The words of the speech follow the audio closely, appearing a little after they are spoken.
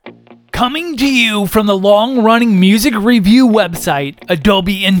Coming to you from the long-running music review website,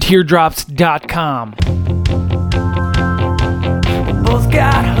 AdobeAndTeardrops.com. Both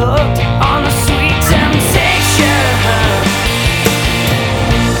got hooked on the sweet temptation.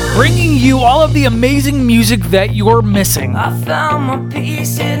 Bringing you all of the amazing music that you're missing. I found my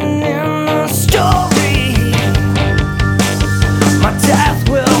peace hidden in the story. My death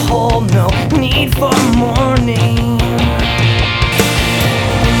will hold no need for mourning.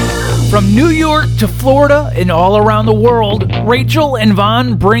 From New York to Florida and all around the world, Rachel and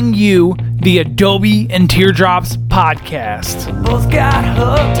Vaughn bring you the Adobe and Teardrops podcast. Both got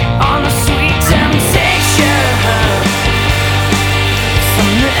hooked on the sweet temptation.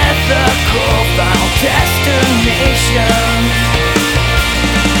 Some mythical final destination.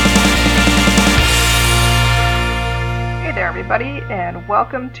 Hey there, everybody, and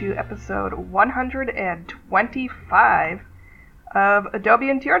welcome to episode 125 of Adobe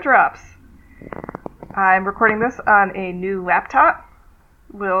and Teardrops. I'm recording this on a new laptop.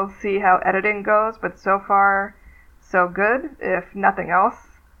 We'll see how editing goes, but so far, so good. If nothing else,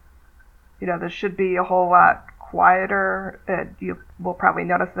 this should be a whole lot quieter. You will probably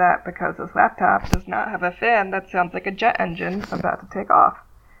notice that because this laptop does not have a fan that sounds like a jet engine about to take off.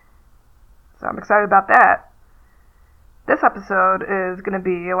 So I'm excited about that. This episode is going to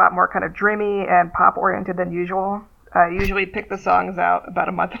be a lot more kind of dreamy and pop-oriented than usual. I usually pick the songs out about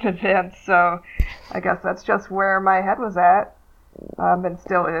a month in advance, so I guess that's just where my head was at, and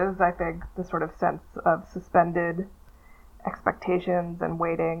still is. I think the sort of sense of suspended expectations and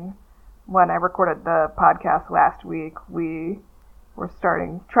waiting. When I recorded the podcast last week, we were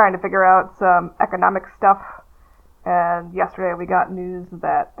trying to figure out some economic stuff, and yesterday we got news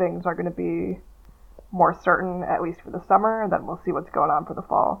that things are going to be more certain, at least for the summer, and then we'll see what's going on for the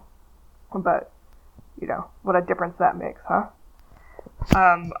fall. But what a difference that makes, huh?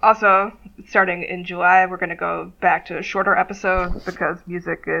 Also, starting in July, we're going to go back to shorter episodes because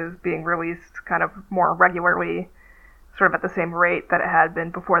music is being released kind of more regularly, sort of at the same rate that it had been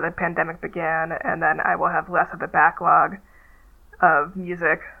before the pandemic began, and then I will have less of a backlog of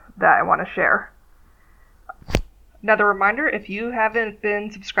music that I want to share. Another reminder, if you haven't been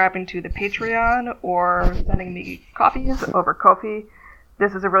subscribing to the Patreon or sending me coffees over Ko-fi,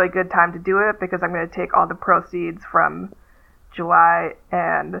 this is a really good time to do it because I'm going to take all the proceeds from July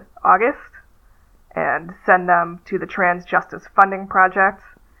and August and send them to the Trans Justice Funding Project,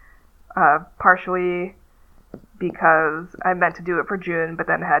 partially because I meant to do it for June, but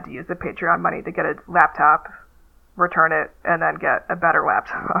then had to use the Patreon money to get a laptop, return it, and then get a better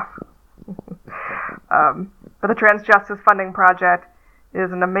laptop. But the Trans Justice Funding Project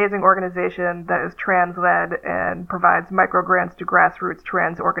is an amazing organization that is trans-led and provides micro-grants to grassroots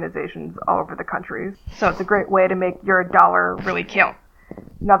trans organizations all over the country. So it's a great way to make your dollar really count.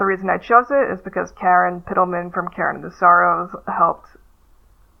 Another reason I chose it is because Karen Pittleman from Karen and the Sorrows helped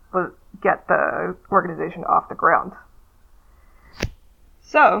get the organization off the ground.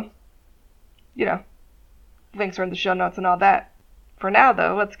 So, links are in the show notes and all that. For now,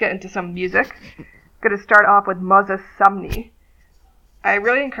 though, let's get into some music. I'm going to start off with Moses Sumney. I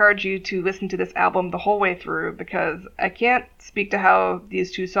really encourage you to listen to this album the whole way through because I can't speak to how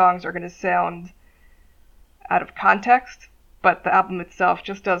these two songs are going to sound out of context, but the album itself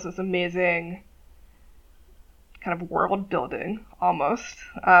just does this amazing kind of world building, almost.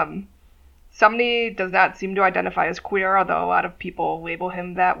 Sumney does not seem to identify as queer, although a lot of people label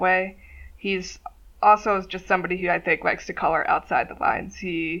him that way. He's also just somebody who I think likes to color outside the lines.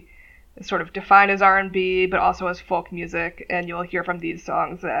 He is sort of defined as R&B, but also as folk music, and you'll hear from these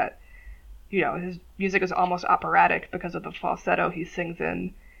songs that, his music is almost operatic because of the falsetto he sings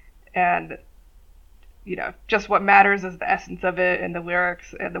in, and, just what matters is the essence of it and the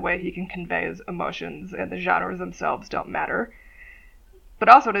lyrics and the way he can convey his emotions, and the genres themselves don't matter. But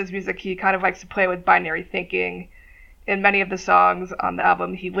also in his music, he kind of likes to play with binary thinking. In many of the songs on the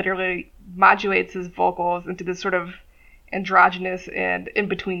album, he literally modulates his vocals into this sort of androgynous and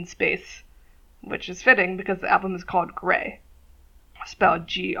in-between space, which is fitting because the album is called Grey, spelled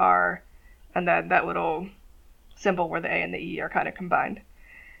G-R, and then that little symbol where the A and the E are kind of combined.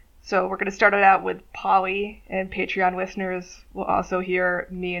 So we're going to start it out with Polly, and Patreon listeners will also hear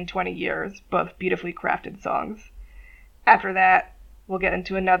Me in 20 Years, both beautifully crafted songs. After that, we'll get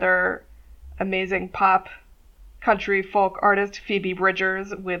into another amazing pop, country, folk artist, Phoebe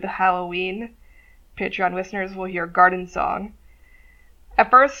Bridgers, with Halloween. Patreon listeners will hear Garden Song.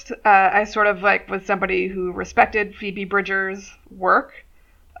 At first, I sort of was somebody who respected Phoebe Bridgers' work,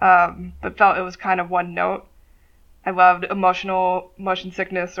 but felt it was kind of one note. I loved Motion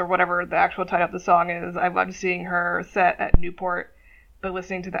Sickness, or whatever the actual title of the song is. I loved seeing her set at Newport but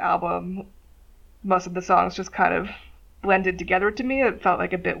listening to the album, most of the songs just kind of blended together to me. It felt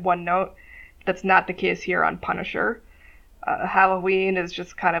like a bit one note. That's not the case here on Punisher. Halloween is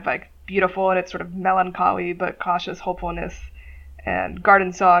just kind of like beautiful and it's sort of melancholy but cautious hopefulness. And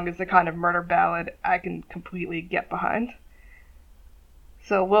Garden Song is the kind of murder ballad I can completely get behind.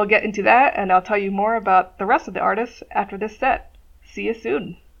 So we'll get into that, and I'll tell you more about the rest of the artists after this set. See you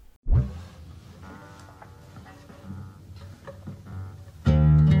soon.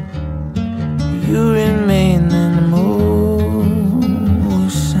 You remain in motion,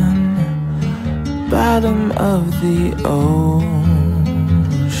 bottom of the ocean,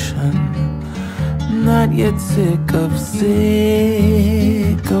 not yet sick of sycophants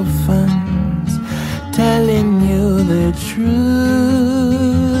telling you the true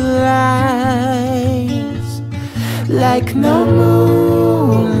lies, like no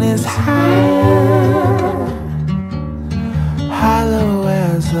moon is high, hollow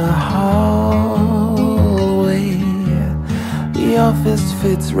as a hallway. Your fist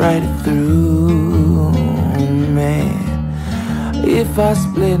fits right through me. If I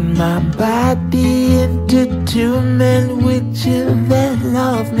split my body into two men, would you then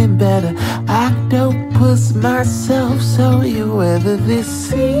love me better? Octopus myself, so you weather this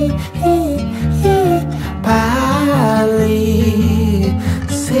sea. Polly,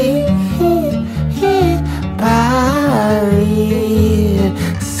 see, Polly,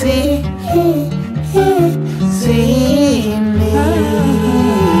 see, see me.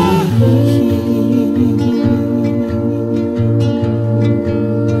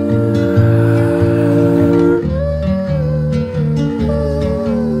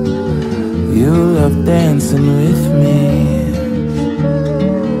 Dancing with me,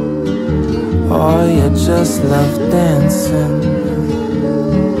 or you just love dancing.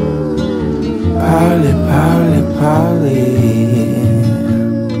 Polly, Polly, Polly.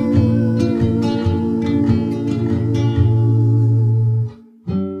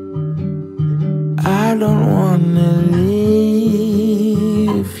 I don't wanna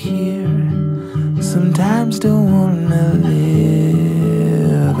live here. Sometimes don't wanna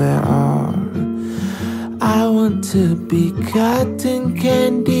live at all. I want to be cotton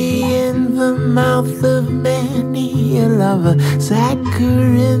candy in the mouth of many a lover,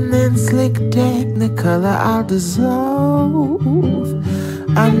 saccharine and slick technicolor. I'll dissolve.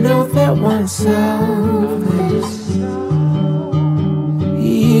 I know that won't solve this.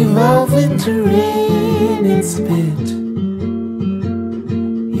 Evolve into rain and spit.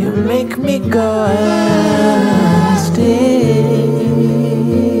 You make me go unstaged.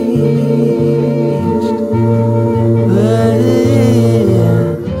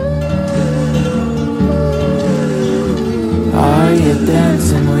 Are you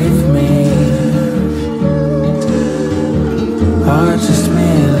dancing with me, or just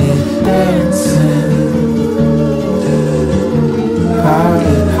merely dancing?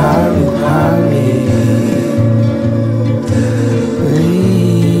 Polly, Polly, Polly,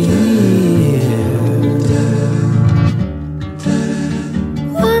 yeah.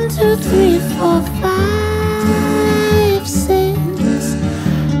 1, 2, 3, 4, 5, 6.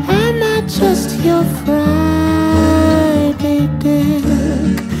 Am I just your Friday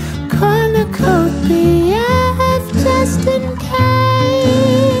dick? Cornucopia of just in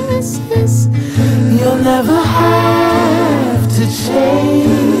cases. You'll never have to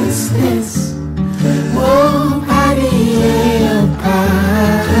chase this. Whoa, party, oh,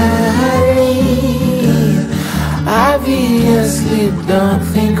 party. Obviously don't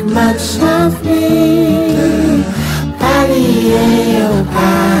think much of me. Party, oh,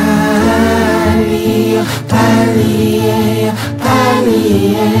 party, oh, party, oh,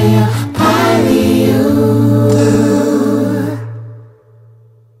 party, oh, party, oh.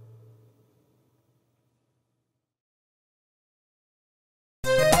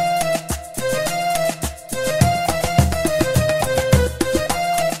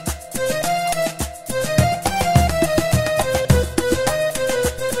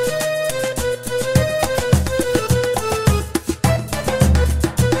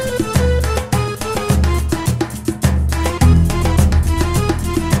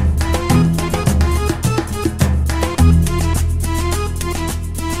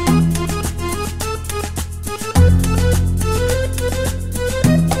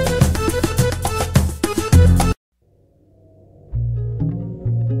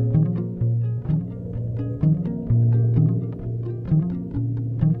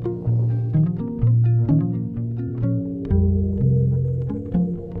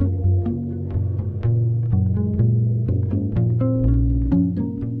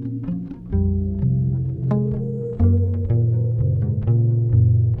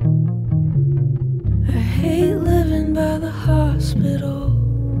 Sitting by the hospital,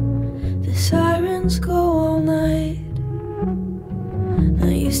 the sirens go all night. I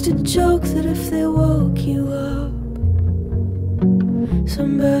used to joke that if they woke you up,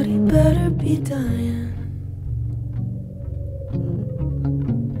 somebody better be dying.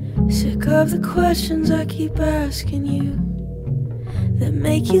 Sick of the questions I keep asking you that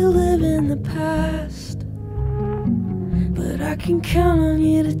make you live in the past. But I can count on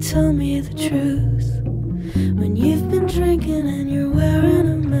you to tell me the truth when you've been drinking and you're wearing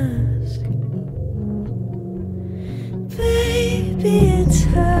a mask. Baby, it's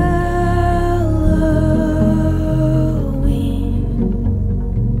Halloween,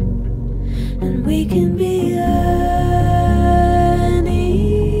 and we can be anything.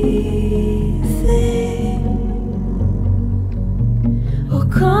 Oh,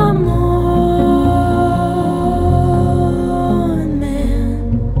 come on,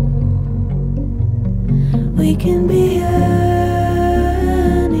 man, we can be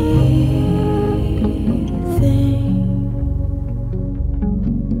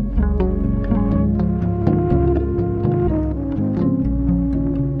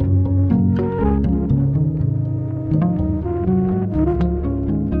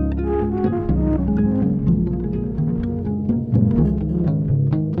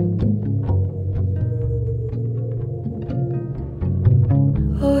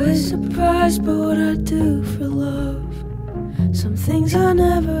surprised by what I do for love. Some things I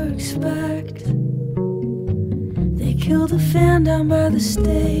never expect. They killed a fan down by the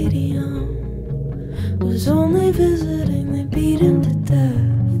stadium. Was only visiting, they beat him to death.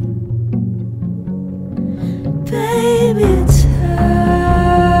 Baby, it's Halloween,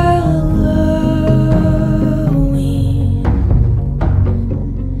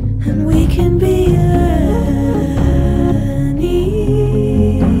 and we can be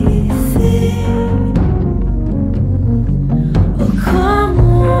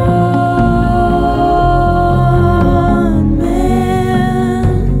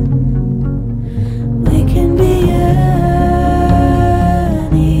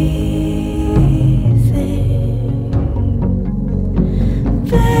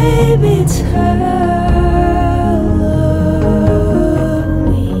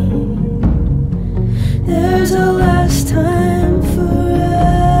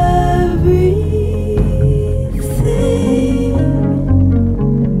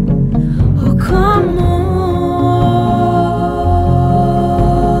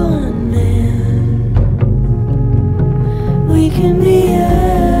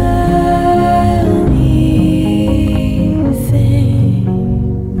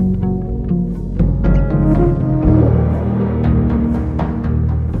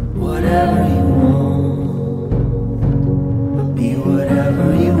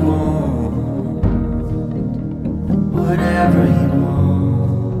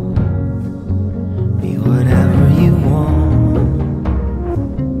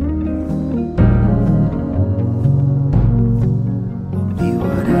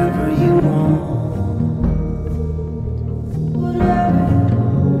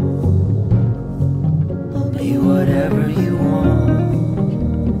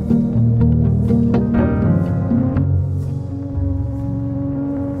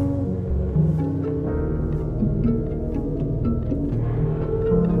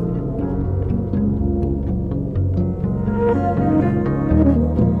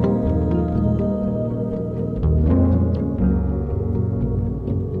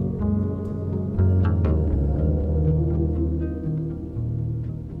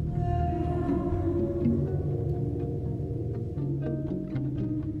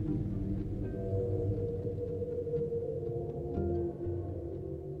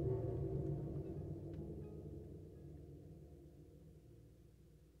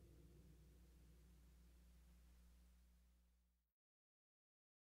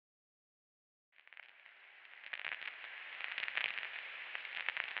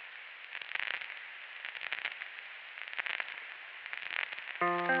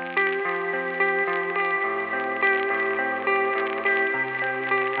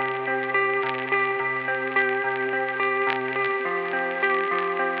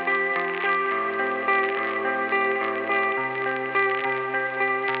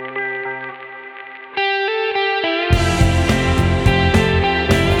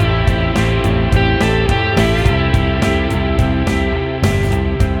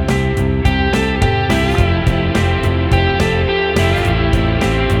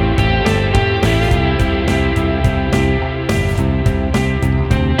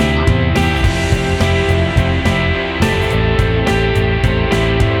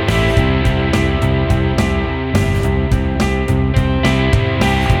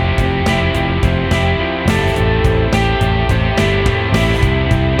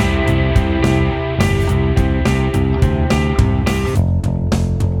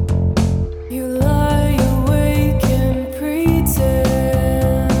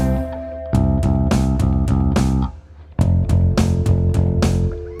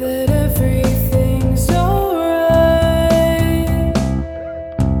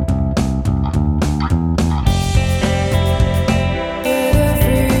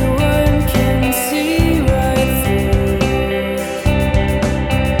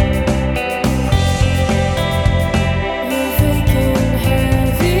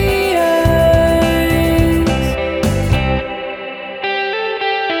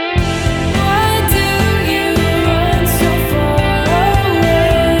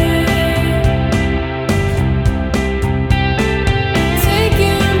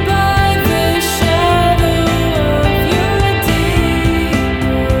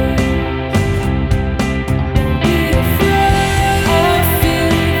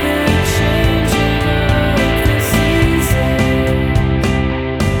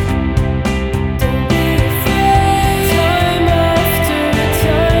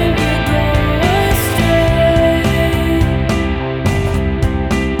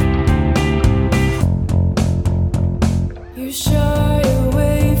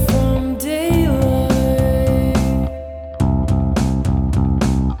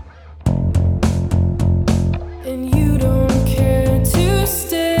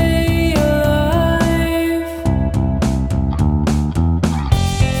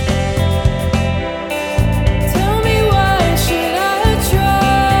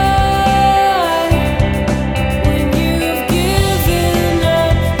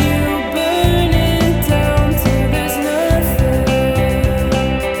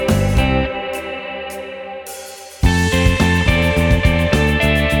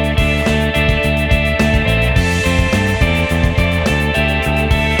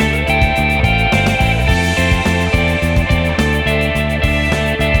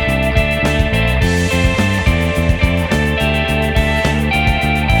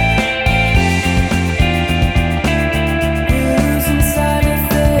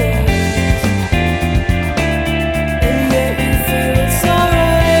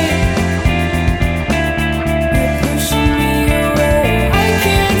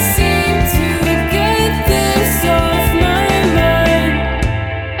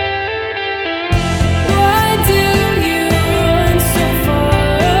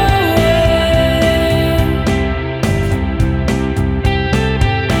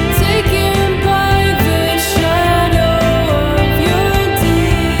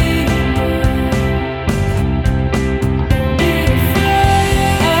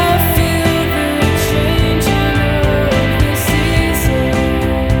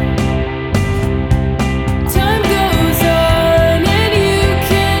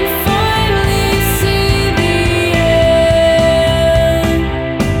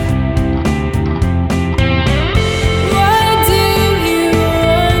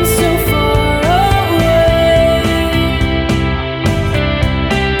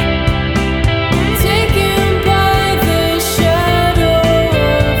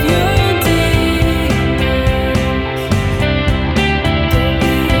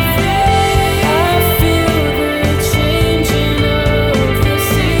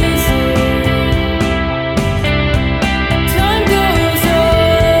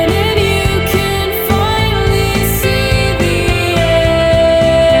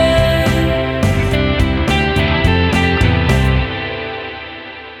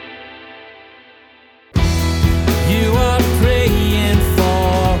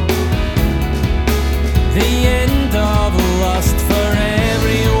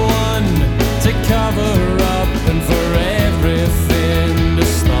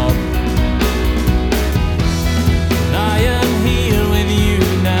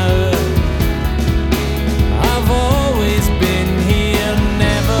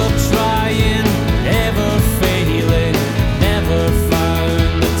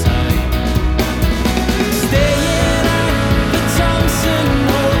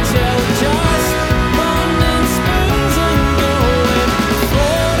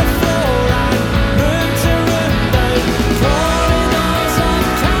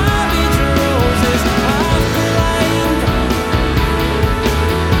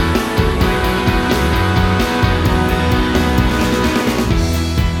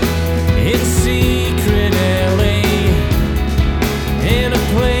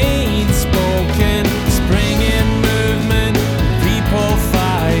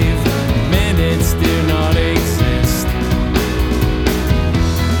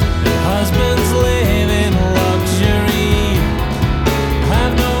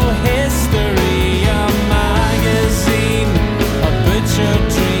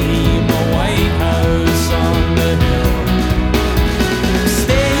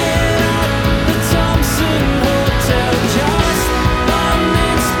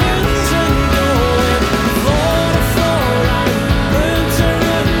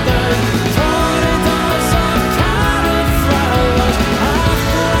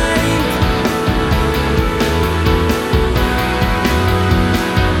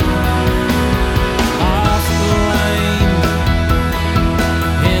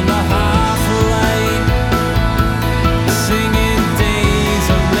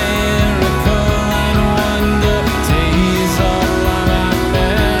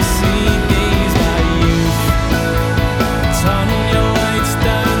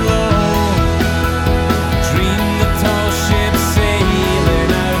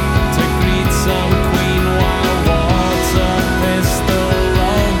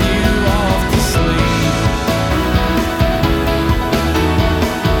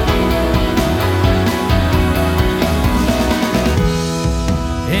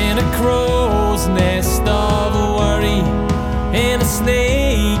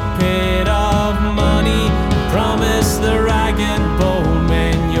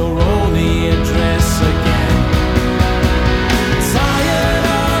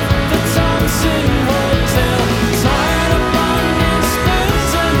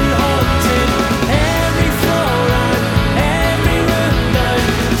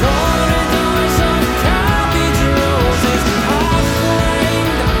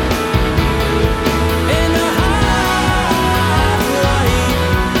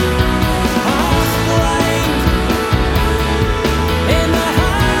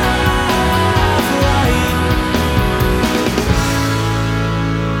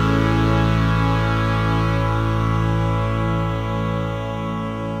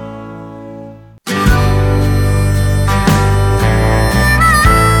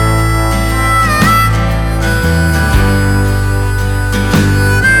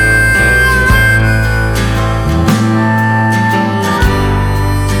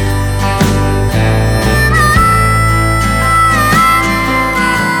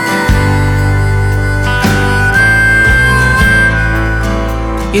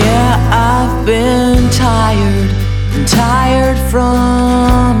Yeah, I've been tired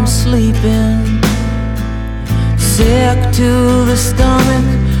from sleeping, sick to the stomach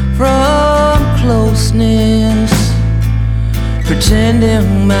from closeness,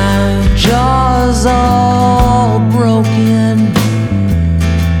 pretending my jaw's all broken,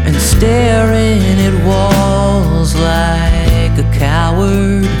 and staring at walls like a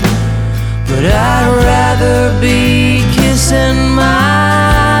coward. But I'd rather be kissing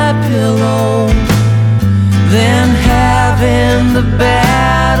my pillow than having the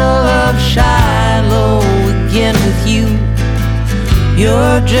battle of Shiloh again with you.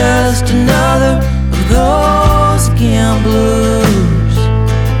 You're just another of those gamblers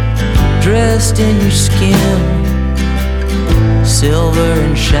dressed in your skin, silver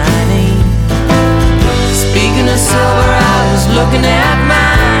and shiny. Speaking of silver, I was looking at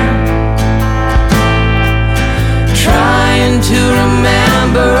mine, trying to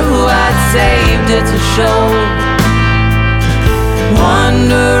remember who I'd saved it to show,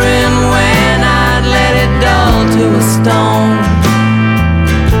 wondering when I'd let it dull to a stone.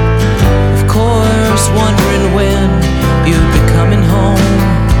 Of course, wondering when you'd be coming home.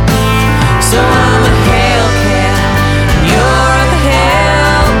 So I'm a hellcat, and you're a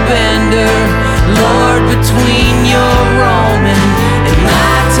hellbender, Lord between your Roman and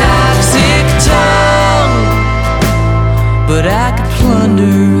my toxic tongue. But I could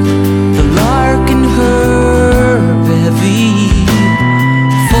plunder the lark and her bevy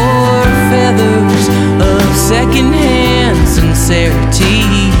for feathers of secondhand sincerity.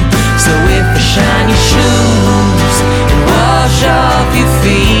 So if I shine your shoes and wash off your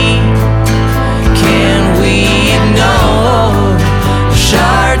feet, can we ignore the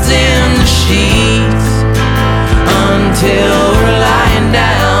shards in the sheets until we're lying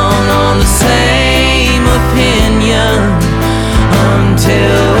down on the same opinion?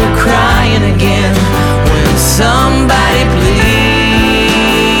 Until we're crying again when somebody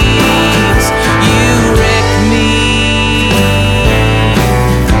bleeds. You wreck me.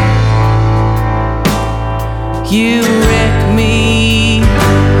 You wreck me.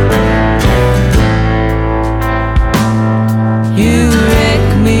 You wreck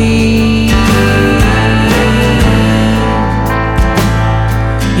me.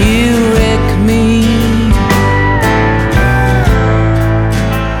 You wreck me.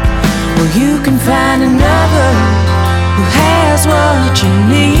 You can find another who has what you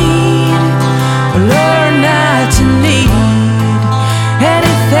need, or learn not to need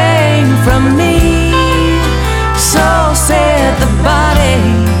anything from me. So said the body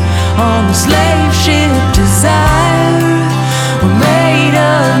on the slave ship Desire. We made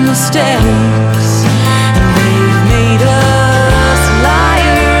of mistakes, and they've made us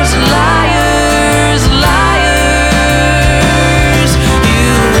liars, liars, liars. You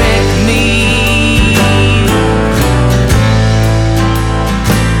wreck me.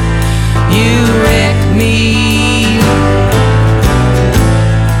 You wreck me.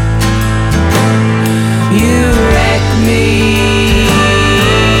 You wreck me.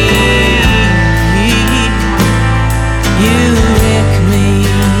 You wreck me.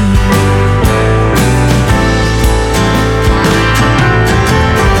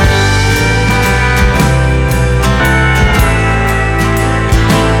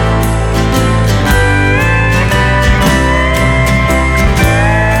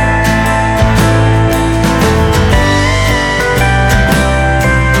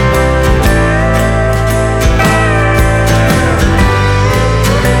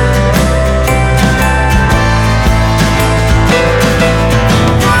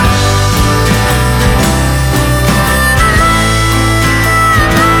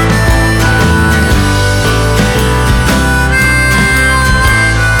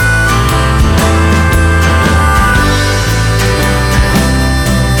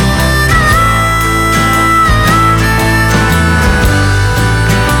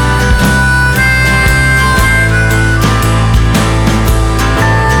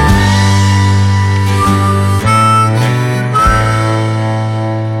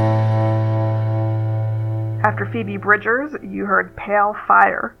 After Phoebe Bridgers, you heard Pale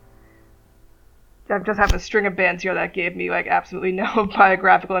Fire. I just have a string of bands here that gave me like absolutely no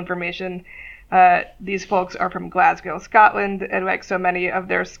biographical information. These folks are from Glasgow, Scotland, and like so many of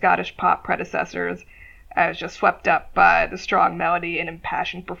their Scottish pop predecessors, I was just swept up by the strong melody and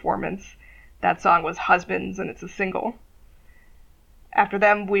impassioned performance. That song was Husbands, and it's a single. After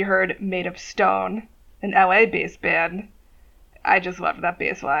them, we heard Made of Stone, an LA-based band. I just loved that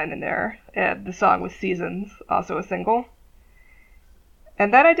bass line in there. And the song was Seasons, also a single.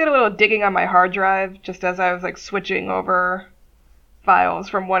 And then I did a little digging on my hard drive, just as I was like switching over files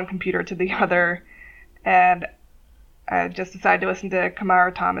from one computer to the other, and I just decided to listen to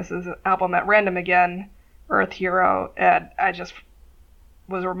Kamara Thomas's album at random again, Earth Hero, and I just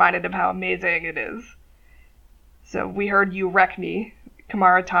was reminded of how amazing it is. So we heard You Wreck Me.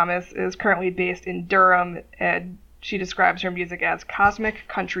 Kamara Thomas is currently based in Durham, and she describes her music as cosmic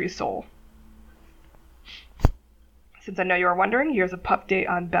country soul. Since I know you are wondering, here's a pup date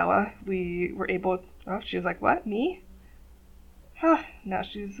on Bella. We were able... Oh, she was like, what? Me? Now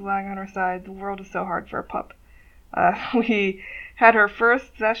she's lying on her side. The world is so hard for a pup. We had her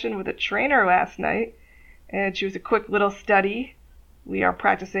first session with a trainer last night, and she was a quick little study. We are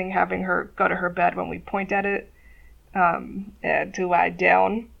practicing having her go to her bed when we point at it, and to lie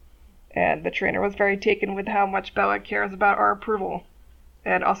down. And the trainer was very taken with how much Bella cares about our approval,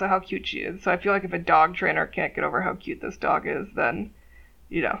 and also how cute she is. So I feel like if a dog trainer can't get over how cute this dog is, then,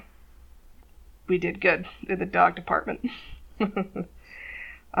 you know, we did good in the dog department.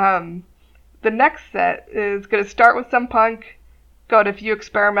 The next set is going to start with some punk, go to a few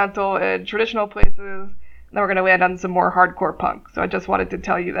experimental and traditional places, and then we're going to land on some more hardcore punk. So I just wanted to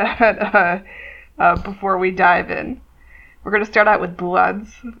tell you that before we dive in. We're going to start out with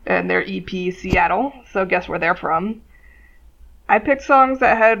Bloods and their EP Seattle, so guess where they're from. I picked songs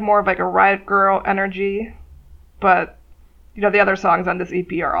that had more of like a Riot Girl energy, but you know, the other songs on this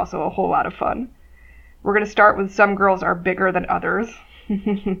EP are also a whole lot of fun. We're going to start with Some Girls Are Bigger Than Others,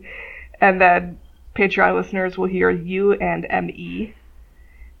 and then Patreon listeners will hear You and M.E.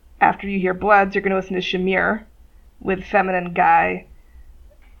 After you hear Bloods, you're going to listen to Shamir with Feminine Guy.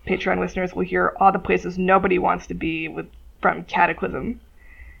 Patreon listeners will hear All the Places Nobody Wants to Be from Cataclysm.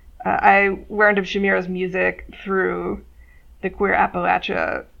 I learned of Shamir's music through the Queer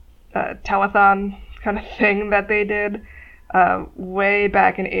Appalachia telethon kind of thing that they did way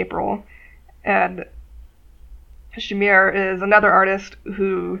back in April. And Shamir is another artist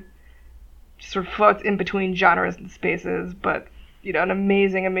who sort of floats in between genres and spaces, but, you know, an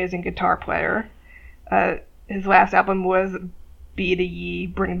amazing, amazing guitar player. His last album was Be the Ye,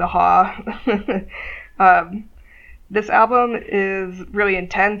 Bring the Haw. This album is really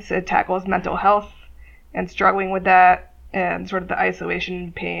intense. It tackles mental health and struggling with that, and sort of the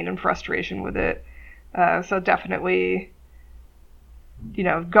isolation, pain, and frustration with it. So definitely, you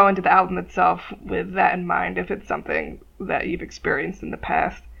know, go into the album itself with that in mind if it's something that you've experienced in the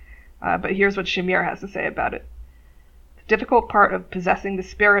past. But here's what Shamir has to say about it. The difficult part of possessing the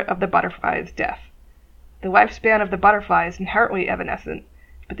spirit of the butterfly is death. The lifespan of the butterfly is inherently evanescent,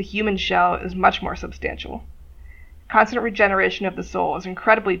 but the human shell is much more substantial. Constant regeneration of the soul is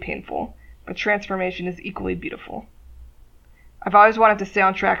incredibly painful, but transformation is equally beautiful. I've always wanted to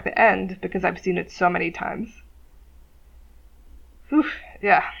soundtrack the end because I've seen it so many times. Whew,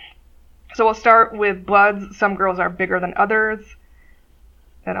 yeah. So we'll start with Bloods, Some Girls Are Bigger Than Others,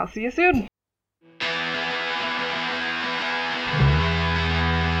 and I'll see you soon.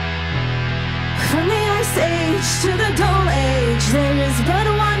 From the ice age to the dull age, there is but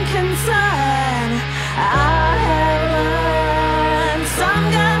one concern. I have learned some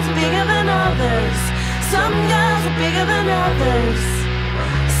girls are bigger than others. Some girls are bigger than others.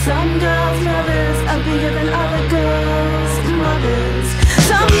 Some girls' mothers are bigger than other girls' mothers.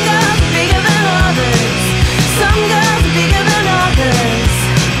 Some girls are bigger than others. Some girls are bigger than others.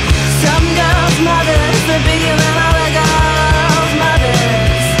 Some girls' mothers are bigger than other girls'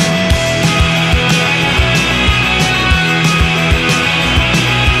 mothers.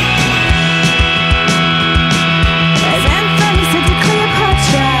 As Anthony said to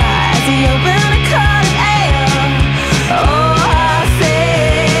Cleopatra as he opened a can of ale, oh, I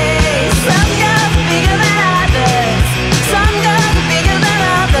say, some girls are bigger than others. Some girls are bigger than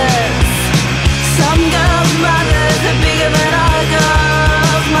others.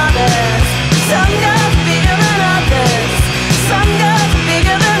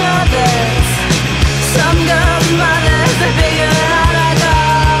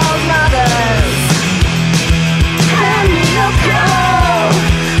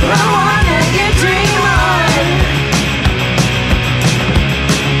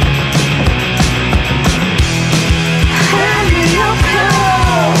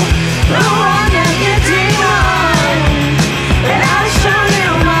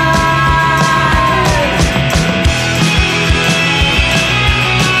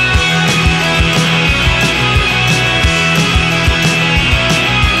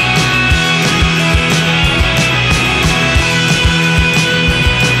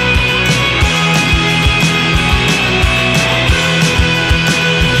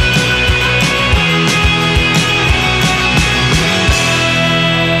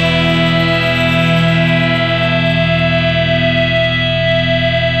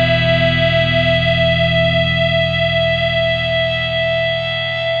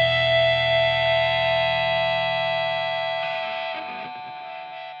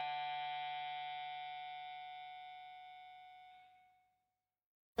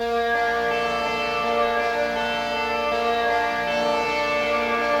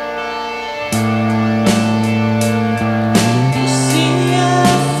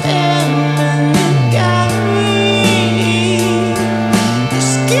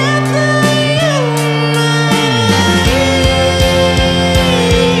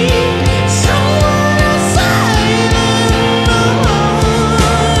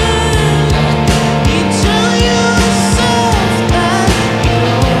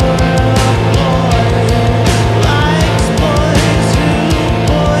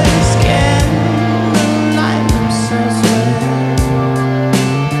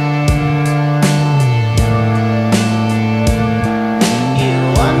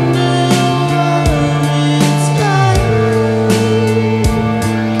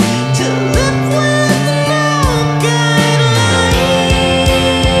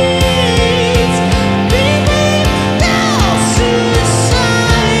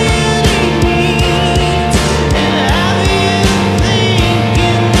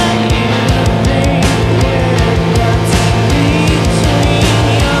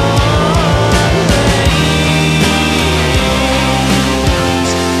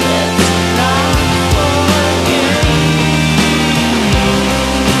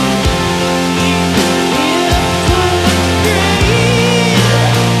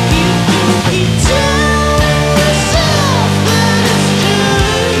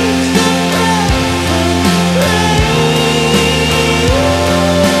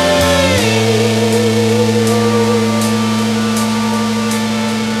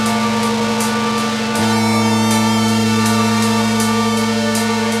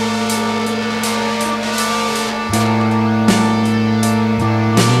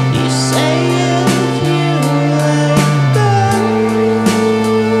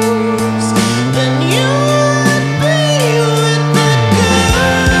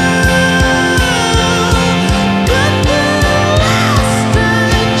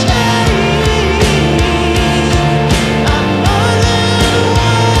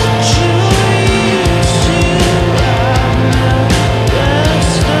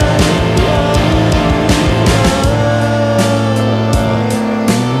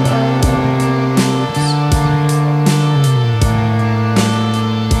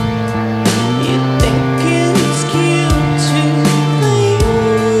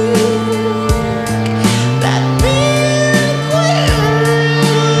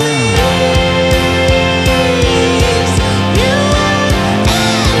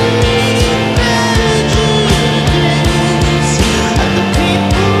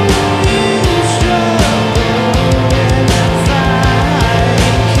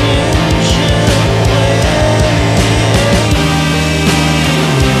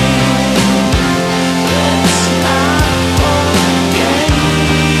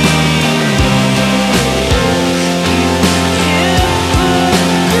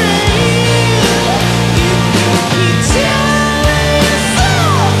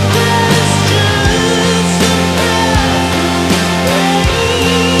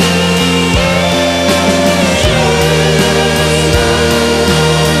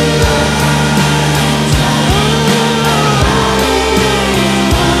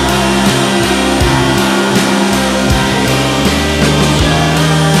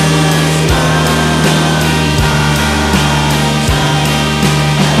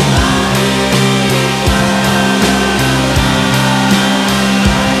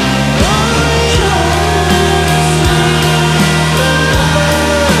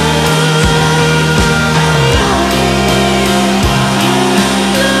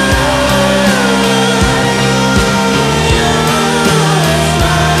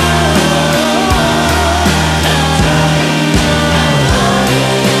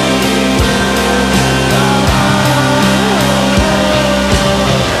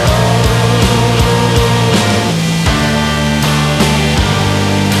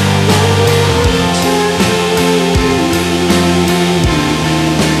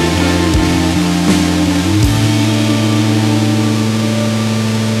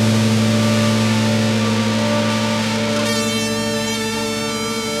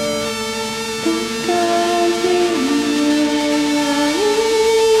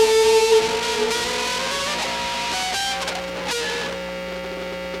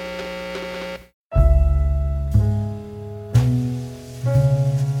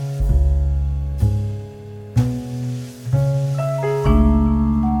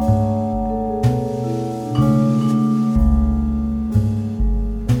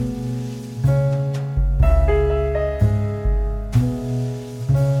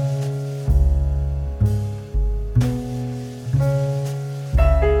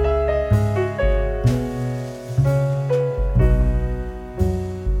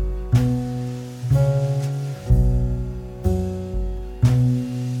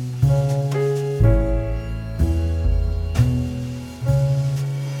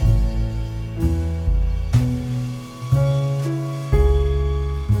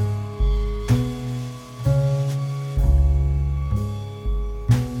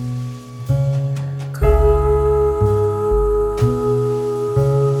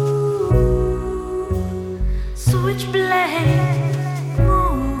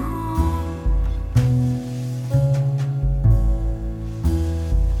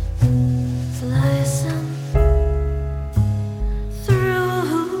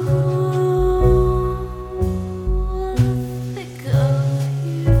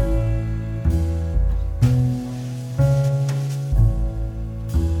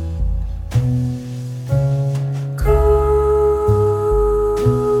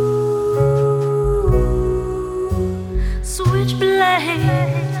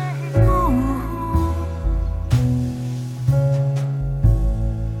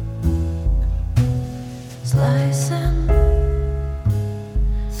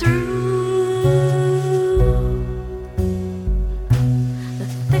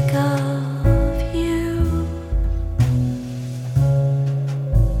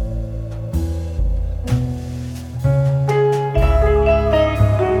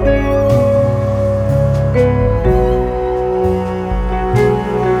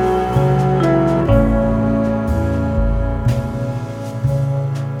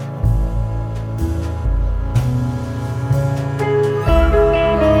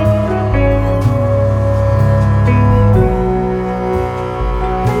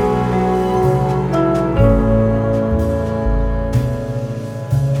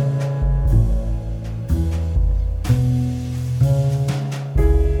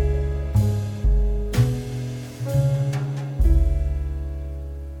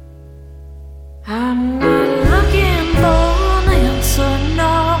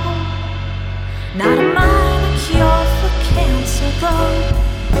 Not a minor cure for cancer though.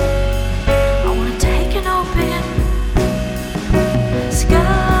 I wanna take an open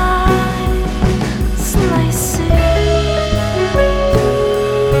sky, slice it.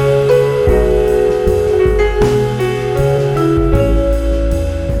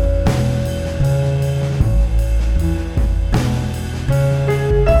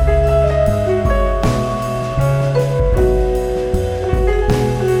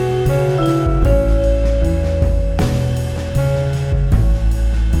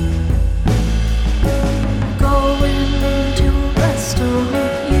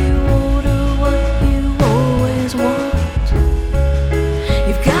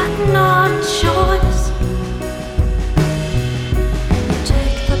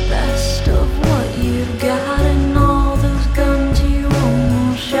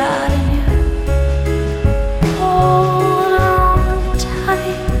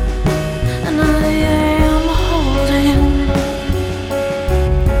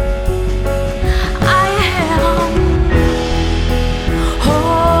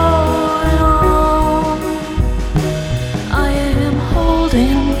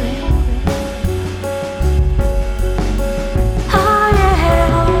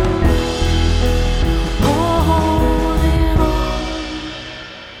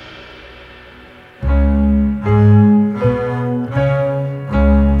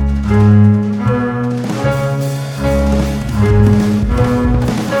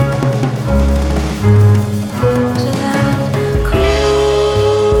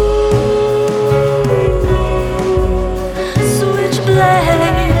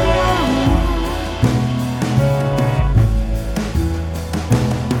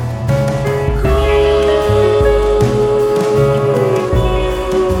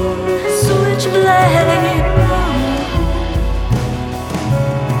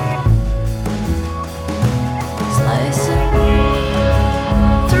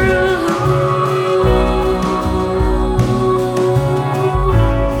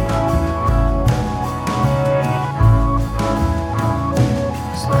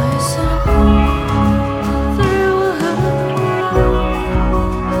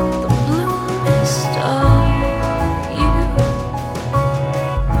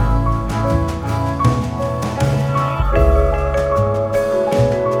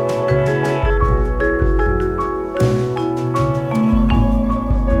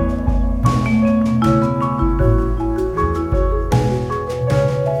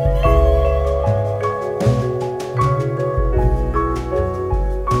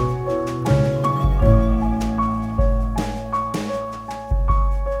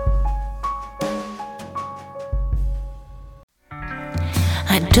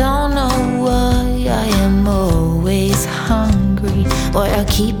 I don't know why I am always hungry, why I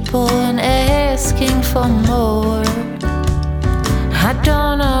keep on asking for more. I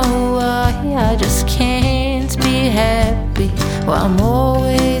don't know why I just can't be happy, why I'm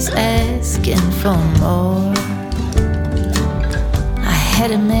always asking for more. I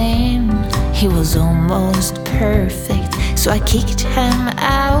had a man, he was almost perfect, so I kicked him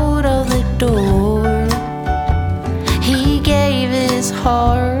out of the door. He gave his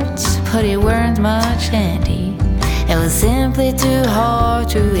heart, but he weren't much handy. It was simply too hard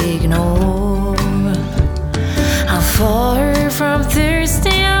to ignore. I'm far from thirsty,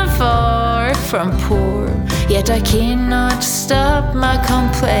 I'm far from poor, yet I cannot stop my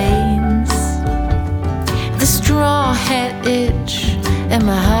complaints. The straw hat itch and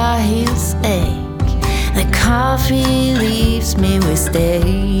my high heels ache. The coffee leaves me with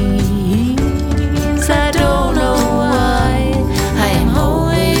stains. I don't know why I am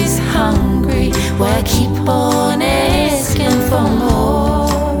always hungry, why I keep on asking for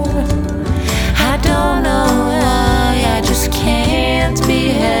more. I don't know why I just can't be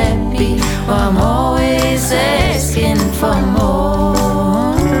happy, why I'm always asking for more.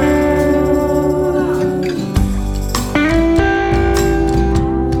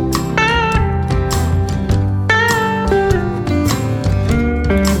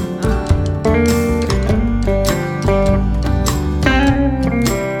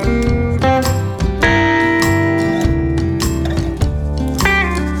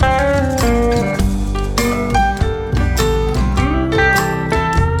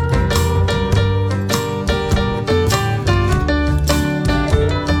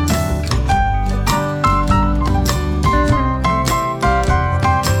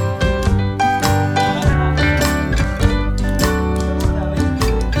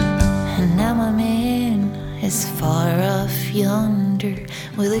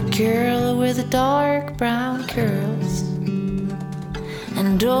 With a girl with the dark brown curls,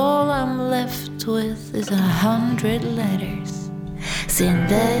 and all I'm left with is 100 letters saying,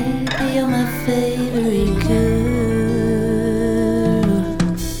 baby, you're my favorite girl.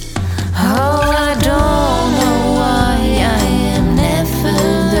 Oh, I don't know why I am never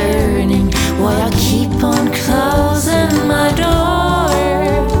learning, why I keep on closing my door.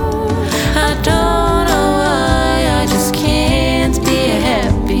 I don't know why I just can't be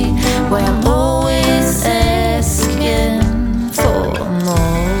happy, why I'm always asking for more.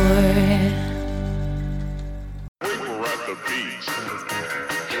 We were at the beach.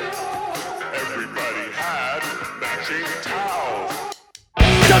 Everybody had matching towels.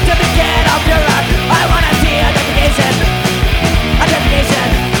 Don't let me get off your rock. I wanna see a definition. A definition.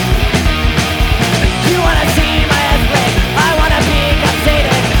 You wanna see my ass play? I wanna be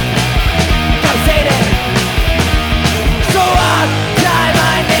compensated. Compensated. So I'll tie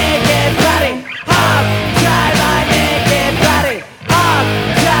my naked body. I'll tie my naked body. I'll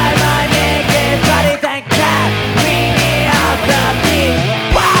tie my naked body. Thank God. Bring me off the beat.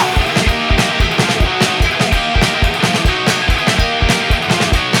 Wow!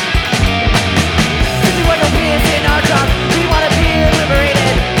 We wanna be in our drunk. We wanna be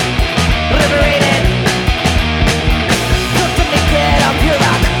liberated. Liberated. Don't let me get off your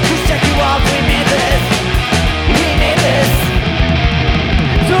rock. Just check you off. We made this. We made this.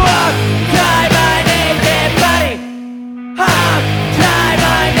 So I'll tie my naked body. I'll tie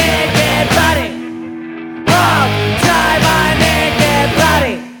my naked body. I'll tie my naked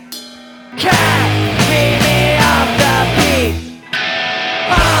body. Can't keep me off the beat.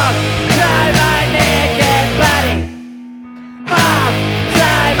 I'll tie my naked body. I'll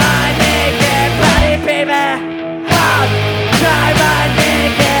tie my naked body, baby. I'll tie my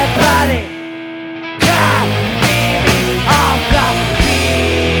naked body. Can't keep me off the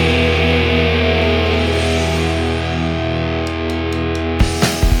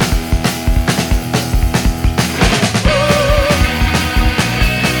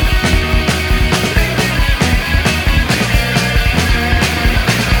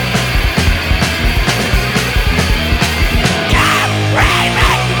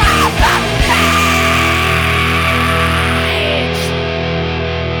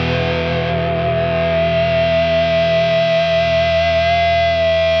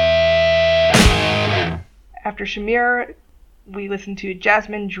After Shamir, we listened to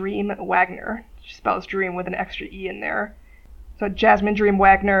Jasmine Dream Wagner. She spells dream with an extra E in there. So Jasmine Dream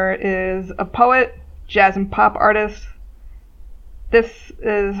Wagner is a poet, jazz and pop artist. This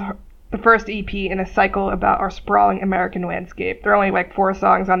is the first EP in a cycle about our sprawling American landscape. There are only like 4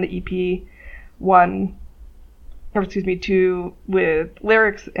 songs on the EP. 2 with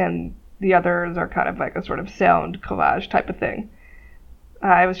lyrics, and the others are kind of like a sort of sound collage type of thing.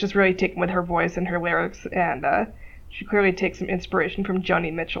 I was just really taken with her voice and her lyrics, and she clearly takes some inspiration from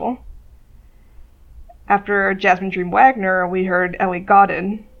Joni Mitchell. After Jasmine Dream Wagner, we heard Ellie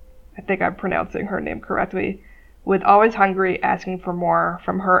Gauldin, I think I'm pronouncing her name correctly, with Always Hungry, Asking for More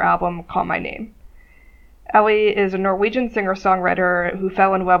from her album Call My Name. Ellie is a Norwegian singer-songwriter who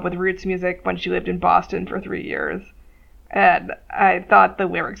fell in love with roots music when she lived in Boston for 3 years. And I thought the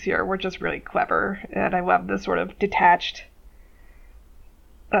lyrics here were just really clever, and I love the sort of detached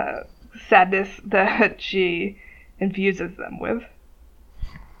sadness that she infuses them with.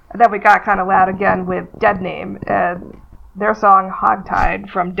 And then we got kind of loud again with Dead Name and their song Hogtied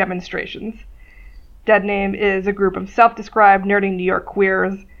from Demonstrations. Dead Name is a group of self-described nerdy New York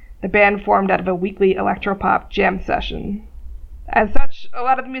queers. The band formed out of a weekly electropop jam session. As such, a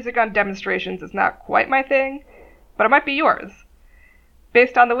lot of the music on Demonstrations is not quite my thing, but it might be yours.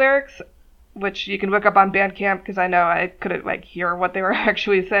 Based on the lyrics, which you can look up on Bandcamp because I know I couldn't hear what they were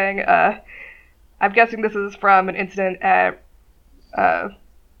actually saying. I'm guessing this is from an incident at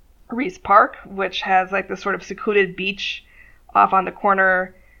Reese Park, which has this sort of secluded beach off on the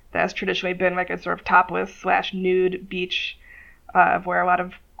corner that has traditionally been a sort of topless/nude beach where a lot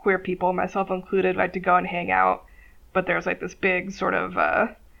of queer people, myself included, like to go and hang out. But there's this big sort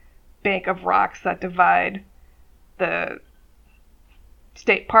of bank of rocks that divide the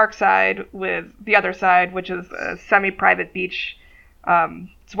state park side with the other side, which is a semi-private beach.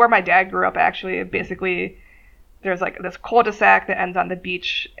 It's where my dad grew up, actually. Basically, there's this cul-de-sac that ends on the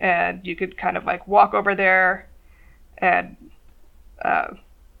beach, and you could kind of walk over there and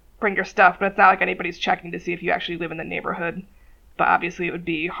bring your stuff, but it's not like anybody's checking to see if you actually live in the neighborhood. But obviously it would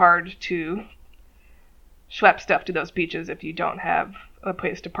be hard to schlep stuff to those beaches if you don't have a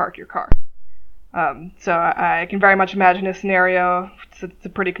place to park your car. So I can very much imagine a scenario. It's a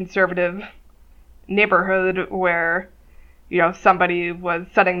pretty conservative neighborhood where, somebody was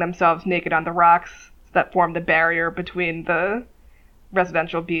setting themselves naked on the rocks that form the barrier between the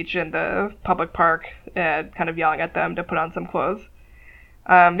residential beach in the public park and kind of yelling at them to put on some clothes.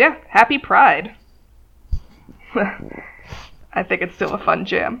 Yeah, happy Pride. I think it's still a fun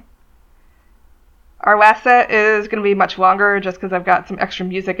jam. Our last set is going to be much longer just because I've got some extra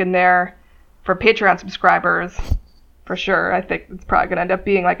music in there for Patreon subscribers. For sure, I think it's probably going to end up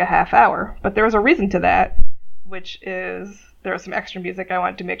being like a half hour. But there was a reason to that, which is there was some extra music I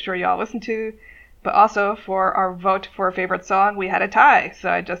wanted to make sure y'all listen to. But also, for our vote for a favorite song, we had a tie, so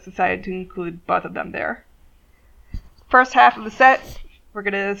I just decided to include both of them there. First half of the set, we're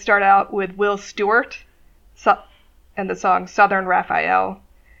going to start out with Will Stewart and the song Southern Raphael.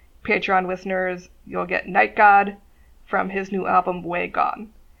 Patreon listeners, you'll get Night God from his new album Way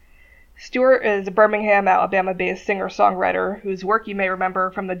Gone. Stewart is a Birmingham, Alabama-based singer-songwriter whose work you may remember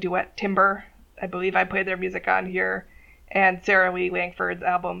from the duet Timber. I believe I played their music on here, and Sarah Lee Langford's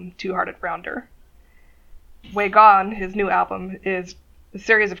album Two-Hearted Rounder. Way Gone, his new album, is a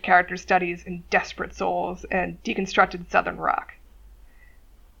series of character studies in desperate souls and deconstructed southern rock.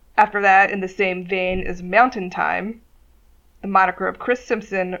 After that, in the same vein, is Mountain Time, the moniker of Chris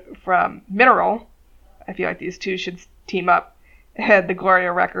Simpson from Mineral. I feel like these two should team up, and the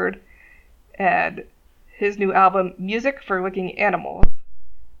Gloria record, and his new album Music for Looking Animals.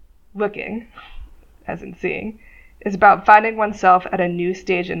 Looking, as in seeing, is about finding oneself at a new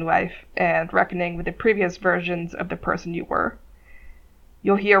stage in life and reckoning with the previous versions of the person you were.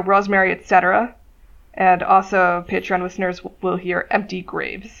 You'll hear Rosemary, etc., and also Patreon listeners will hear Empty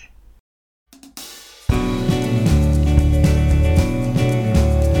Graves.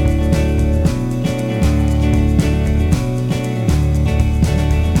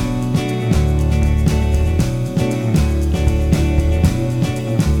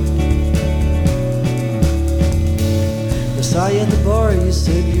 Saw you at the bar, you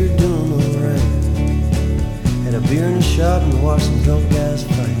said you're doing alright. Had a beer and a shot and watched some drunk guys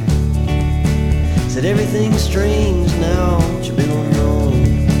fight. Said everything's strange now, but you've been on your own.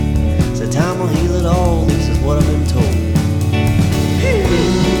 Said time will heal it all, at least is what I've been told.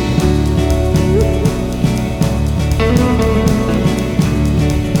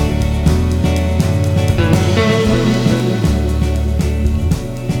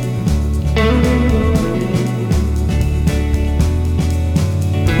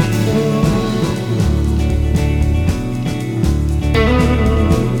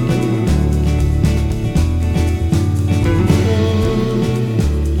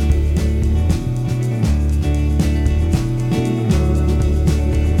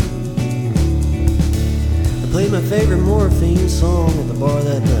 Favorite Morphine song at the bar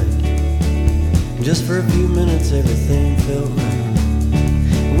that night. And just for a few minutes everything felt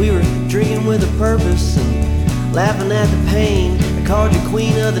right. We were drinking with a purpose and laughing at the pain. I called you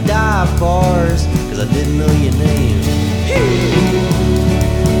queen of the dive bars, cause I didn't know your name.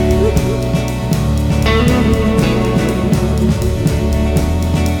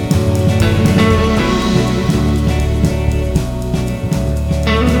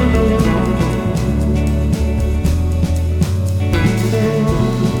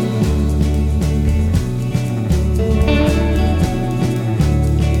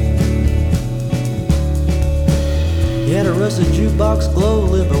 A jukebox, glow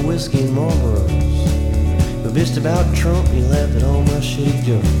liver, whiskey, and Marlboros. We bitched about Trump, and he laughed at all my shitty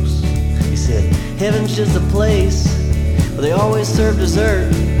jokes. He said, heaven's just a place where they always serve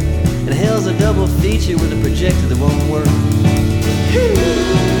dessert, and hell's a double feature with a projector that won't work.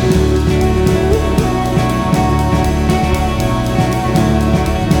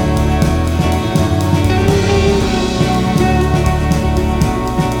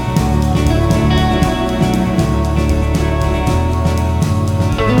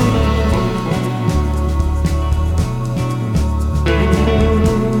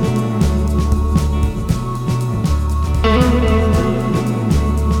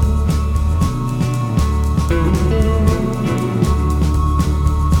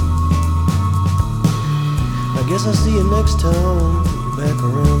 I'll see you next time you're back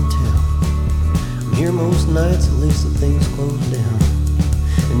around town. I'm here most nights, at least the things closed down.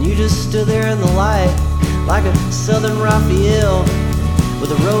 And you just stood there in the light like a Southern Raphael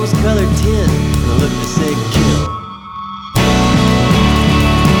with a rose-colored tint and a look that said kill.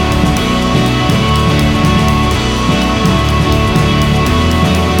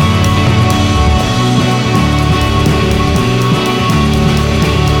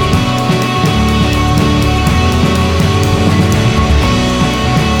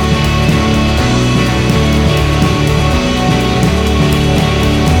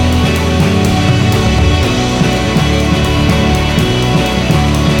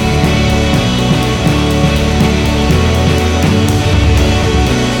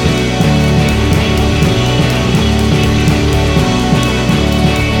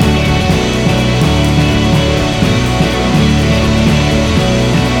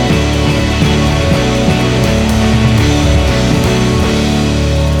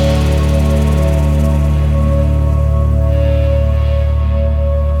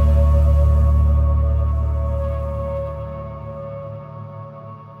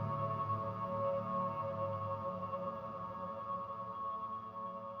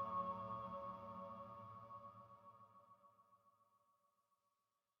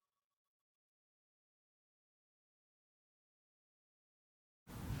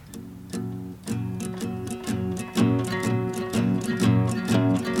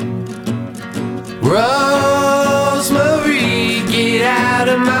 Rosemary, get out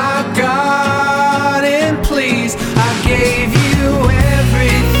of my garden, please. I gave you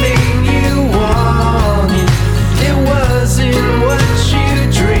everything you wanted. It wasn't what you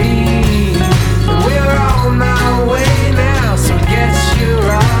dreamed. And we're on my way now, so guess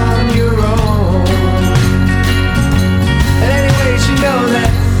you're on your own. And anyways, you know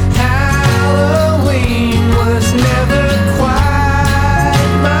that Halloween was never quite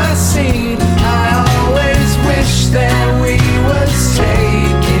my scene. I always wish that we was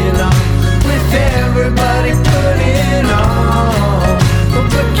taking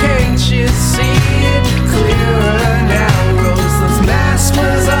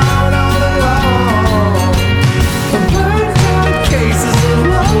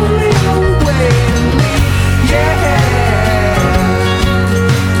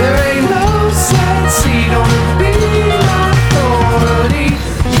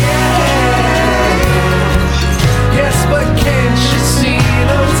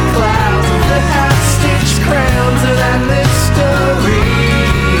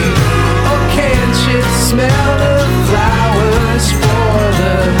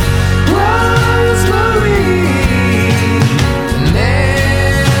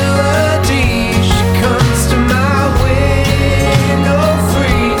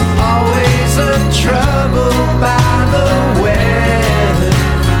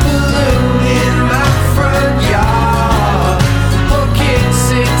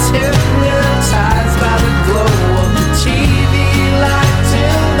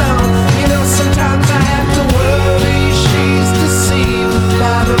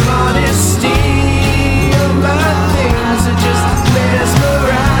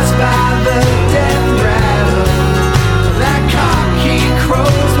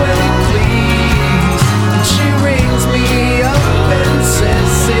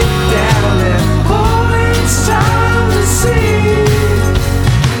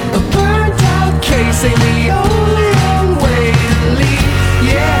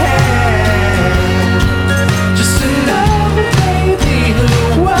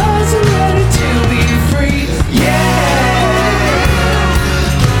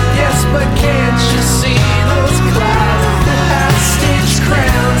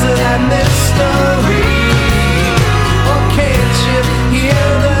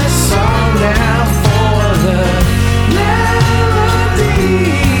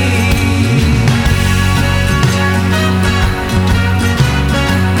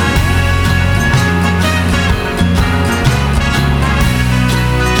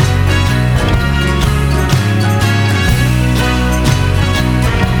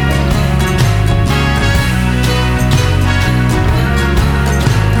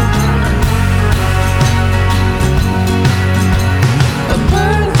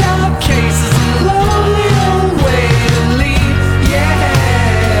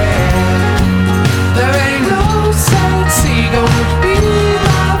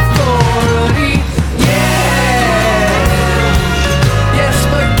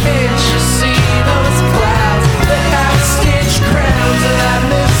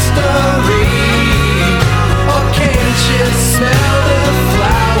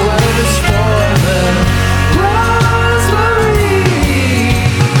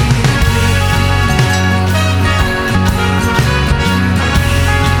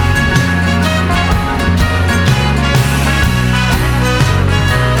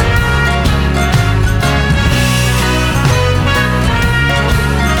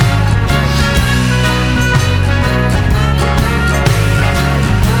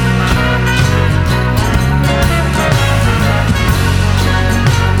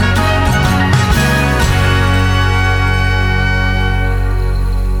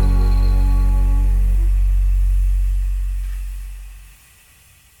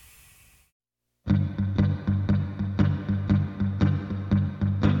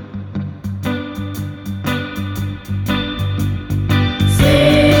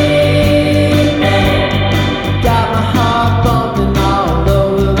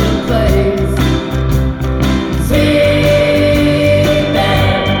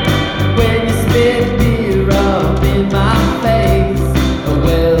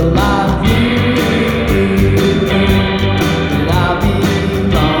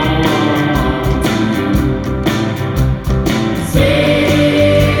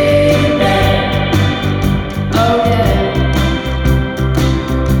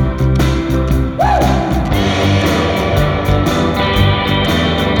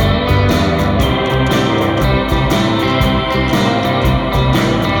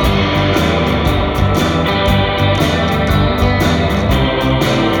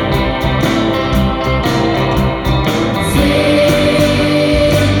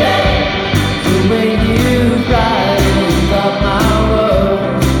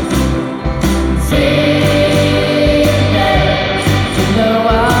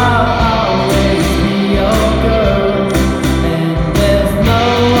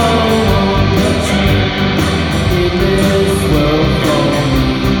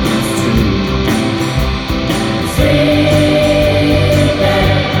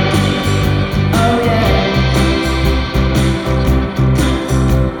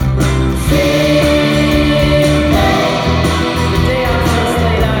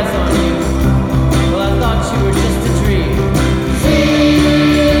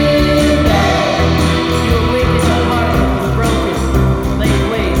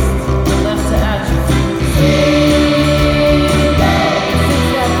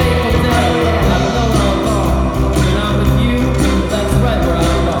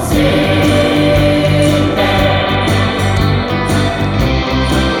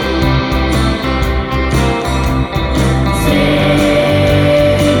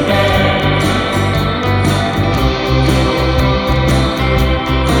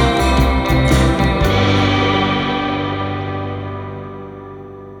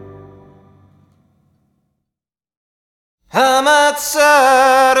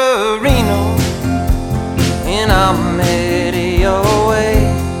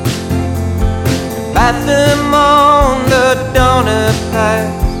bathroom on the donut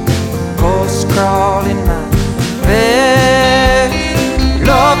path, ghost crawling my bed.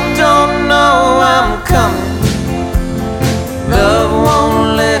 Love don't know I'm coming, love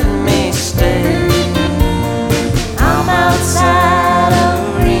won't let me stay. I'm outside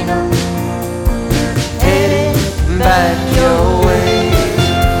of Reno, headed back your way.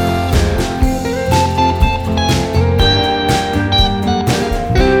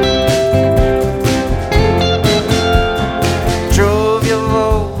 Drove you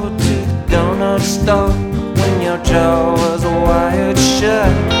over to the donut store when your jaw was wired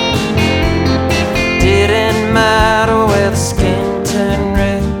shut. Didn't matter where the skin turned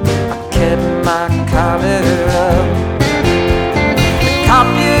red, I kept my collar up. The cop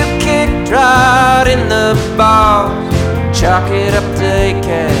you kicked right in the bar, chalk it up to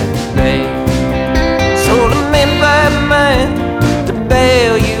cafe. So the midnight man, to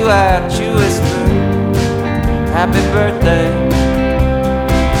bail you out, you whispered, happy birthday.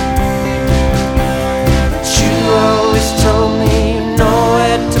 But you always told me you know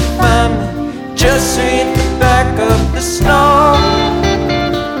where to find me, just read the back of the snow.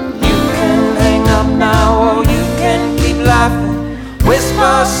 You can hang up now or you can keep laughing,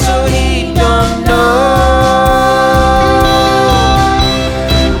 whisper so he don't know.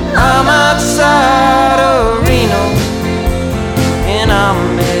 I'm outside of Reno and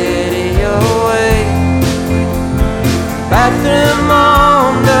I'm headed your way. Bathroom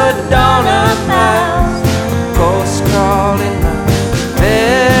on the donut path, ghost crawling my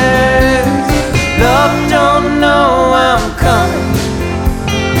bed. Love don't know I'm coming,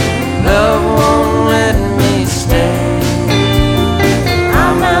 love won't let me stay.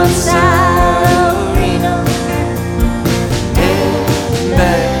 I'm outside of Reno, headed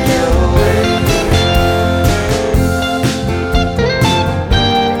back your way.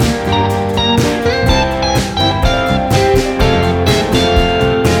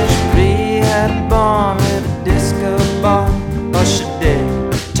 She had a barn with a disco ball, or she did,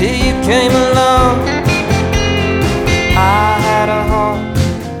 till you came along. I had a heart,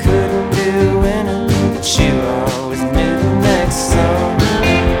 couldn't do anything, but you always knew the next song.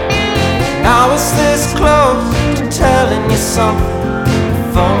 I was this close to telling you something,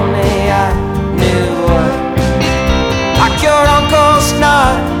 if only I knew what. Like your uncle's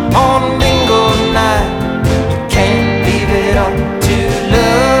night on bingo night, you can't leave it up to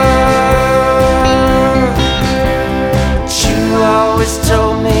love. But you always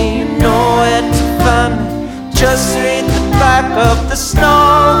told me you know where to find me, just read the back of the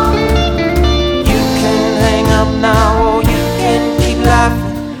snow. You can hang up now or you can keep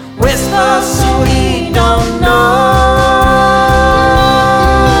laughing, whisper so he don't know.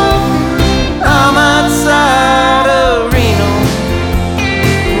 I'm outside of Reno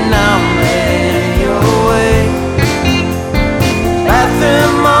and I'm headed your way.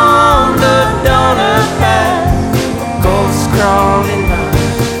 Bathroom on the donut path, ghost crawling my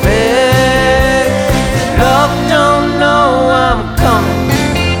bed. Love don't know I'm coming,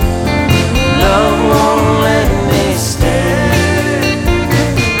 love won't let me stay.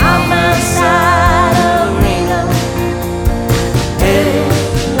 I'm outside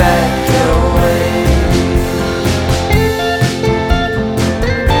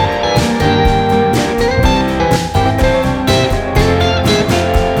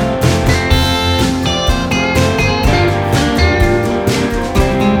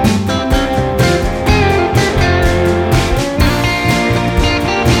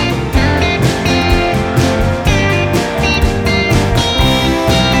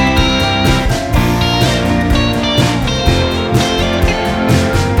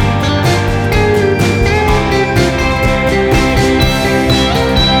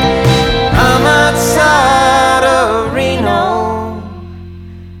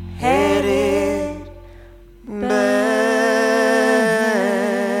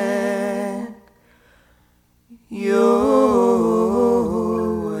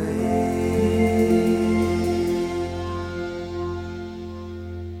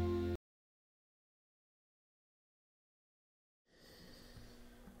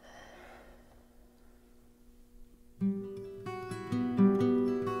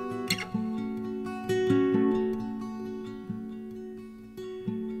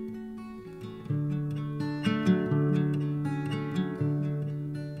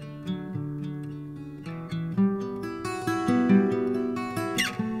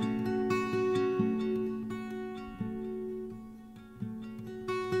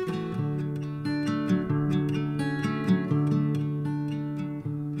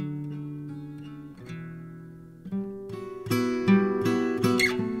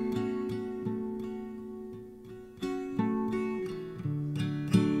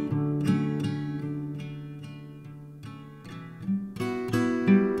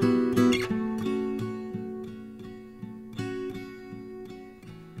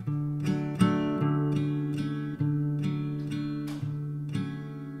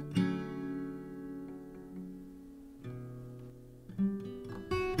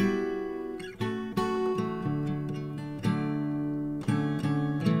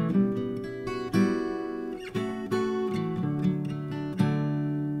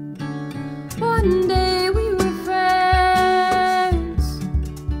one day we were friends.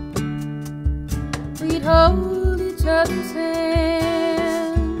 We'd hold each other's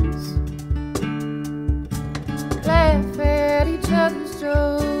hands, laugh at each other's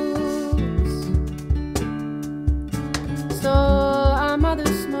jokes, stole our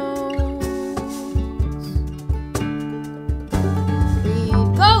mother's smokes. We'd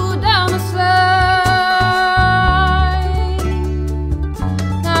go down the slide,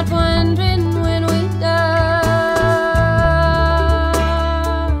 not wondering when we'd die.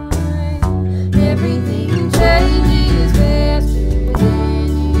 Everything changes faster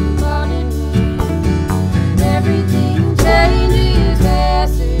than you thought it would. Everything changes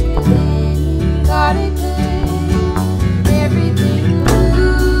faster than you thought it could. Everything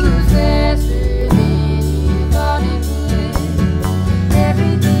moves faster than you thought it would.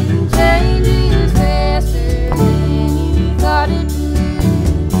 Everything changes faster than you thought it would.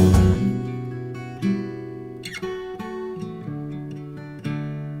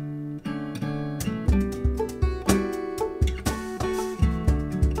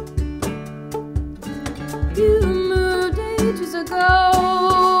 You moved ages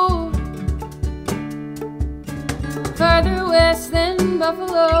ago, further west than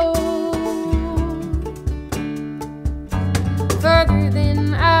Buffalo, further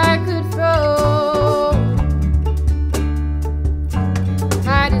than I could throw.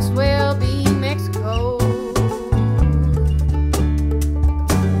 Might as well be Mexico.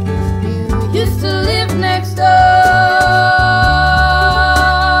 You used to live next door.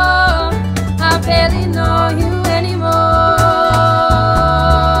 I barely know you anymore.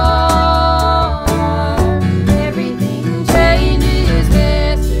 Everything changes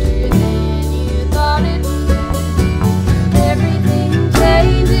faster than you thought it would. Everything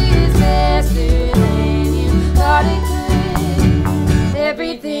changes faster than you thought it could.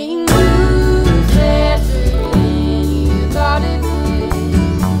 Everything moves faster than you thought it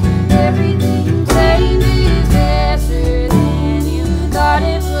would. Everything changes faster than you thought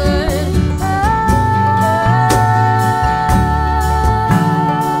it would.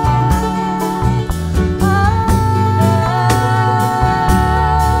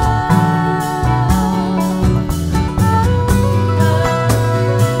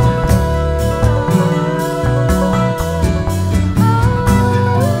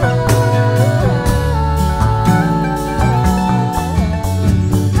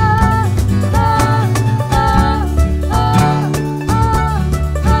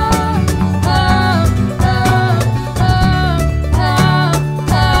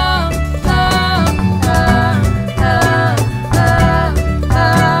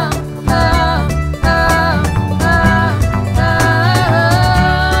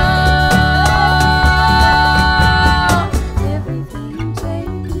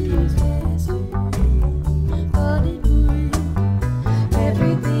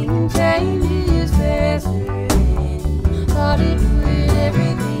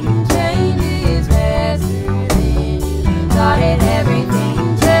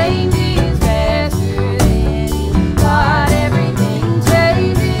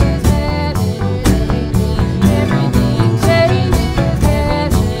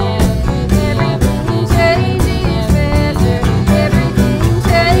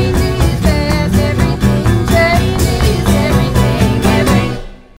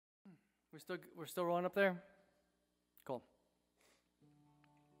 We're still rolling up there? Cool.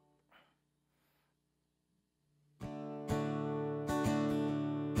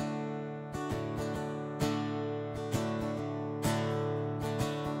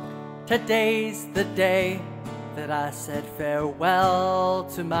 Today's the day that I said farewell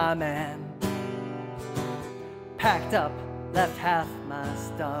to my man. Packed up, left half my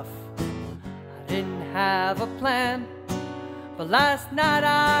stuff. I didn't have a plan, but last night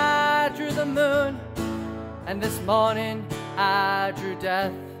I drew the moon, and this morning I drew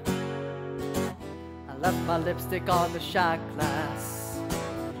death. I left my lipstick on the shot glass.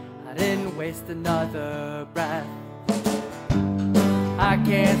 I didn't waste another breath. I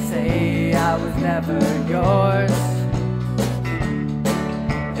can't say I was never yours.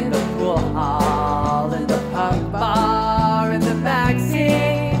 In the pool hall, in the punk bar, in the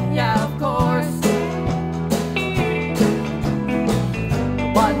magazine, yeah, of course.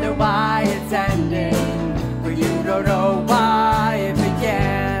 Wonder why it's ending, but you don't know why it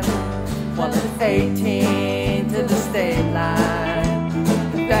began. Well, it's 18 to the state line.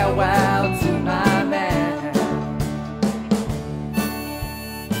 Farewell to my man.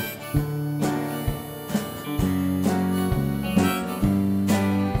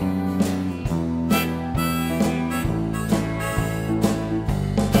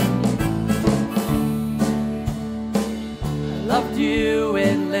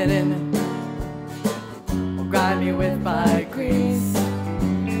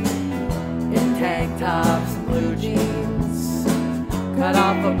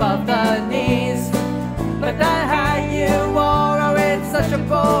 off above the knees. But that hat you wore, oh, it's such a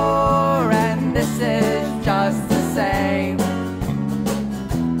bore, and this is just the same.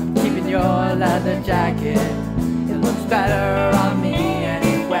 I'm keeping your leather jacket, it looks better on me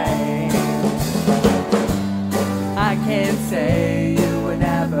anyway. I can't say you were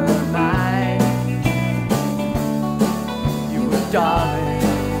never mine. You were darling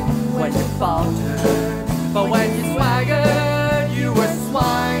when you faltered, but when you swaggered, you were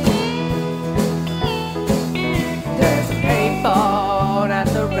swine. There's a payphone at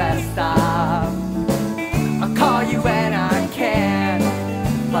the rest stop. I'll call you when I can,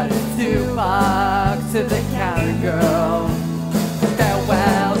 but it's $2 to the counter, girl.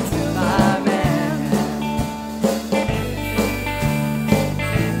 Farewell to my man.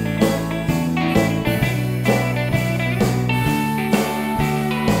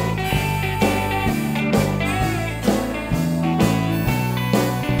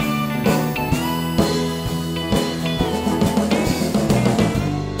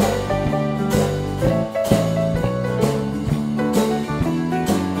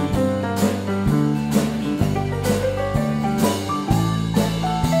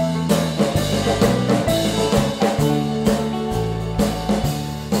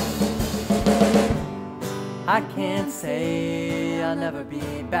 I can't say I'll never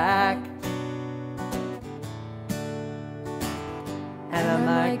be back, and I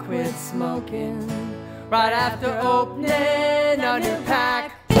might quit smoking right after opening a new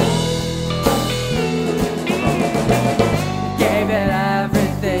pack. Gave it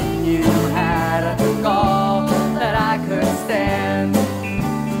everything you had, I took all that I could stand.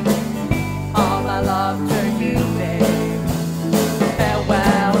 All my love to you, babe.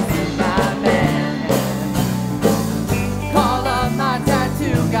 Farewell to my man. Call up my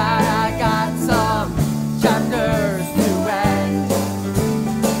tattoo guy, I got some chapters to end.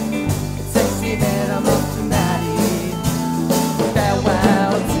 It's 60 minimum to Maddie.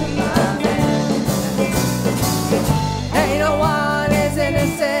 Farewell to my man. Ain't no one is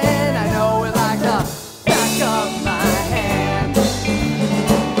innocent, I know it like the back of my hand.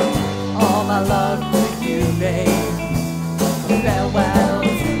 All my love to you, babe. Farewell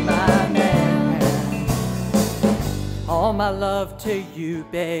to my man. All my love to you,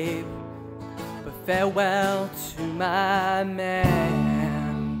 babe, but farewell to my man.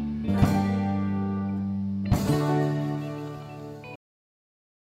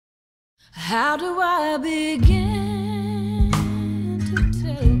 How do I begin to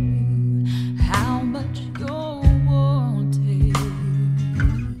tell you how much you're wanted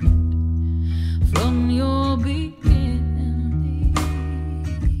from your beginning?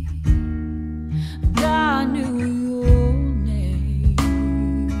 And I knew your name.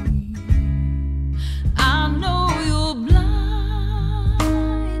 I know you're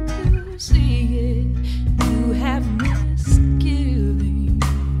blind to see it. You have misgivings.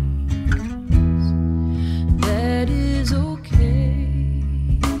 That is okay.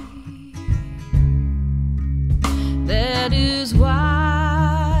 That is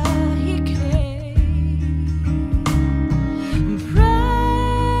why he came.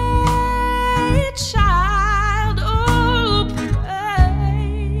 Pray, child, oh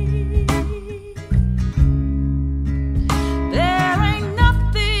pray. There ain't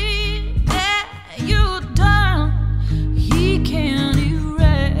nothing that you've done he can't erase.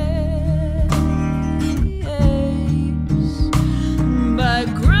 By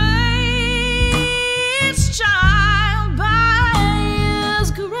grace, child, by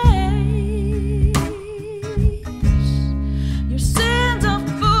his grace, your sins are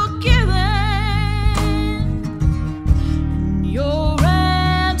forgiven, your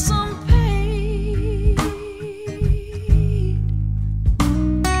ransom paid.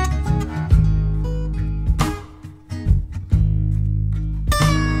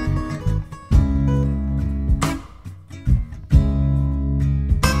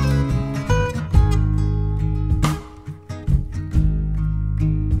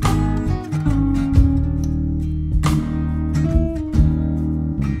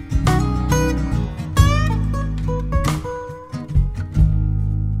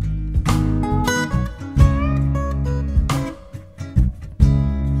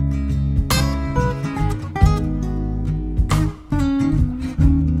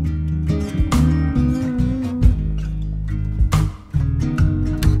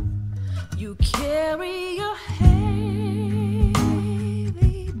 You carry a heavy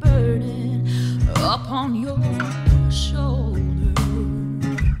burden upon your shoulders.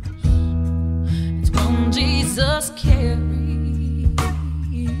 It's one Jesus carried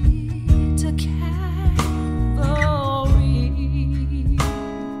to Calvary.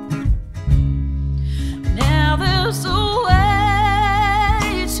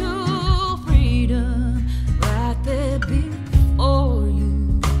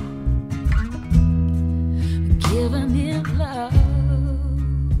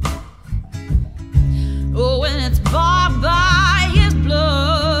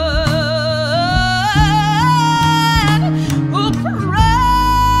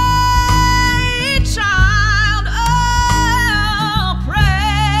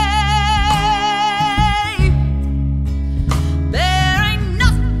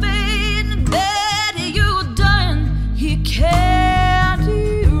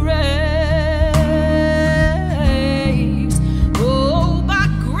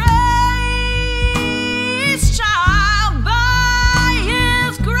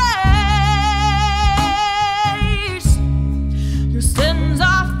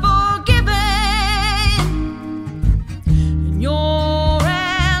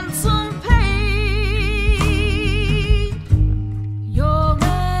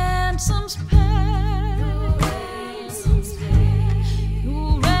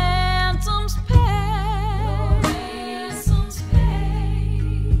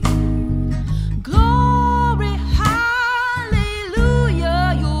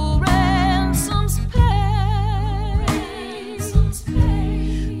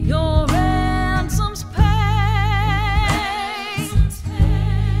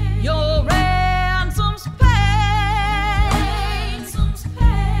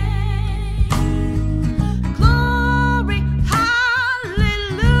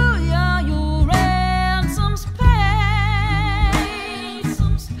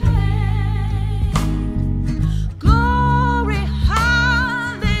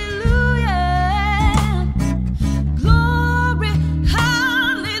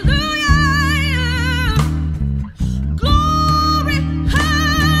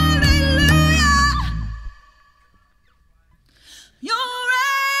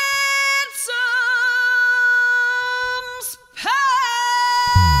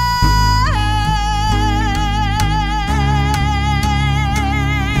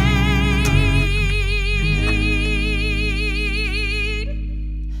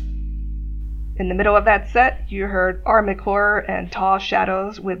 middle of that set, you heard R. McClure and Tall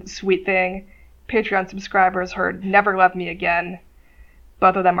Shadows with Sweet Thing. Patreon subscribers heard Never Love Me Again.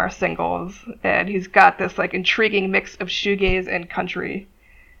 Both of them are singles, and he's got this like intriguing mix of shoegaze and country.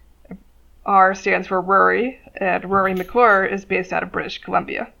 R stands for Rory, and Rory McClure is based out of British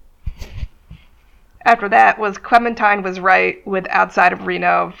Columbia. After that was Clementine Was Right with Outside of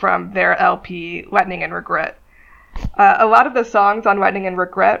Reno from their LP Lightning and Regret. A lot of the songs on Lightning and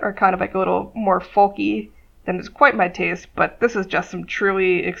Regret are kind of like a little more folky than is quite my taste, but this is just some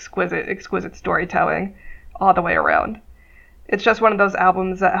truly exquisite storytelling all the way around. It's just one of those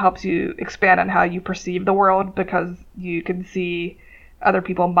albums that helps you expand on how you perceive the world, because you can see other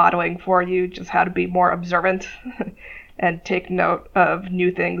people modeling for you just how to be more observant and take note of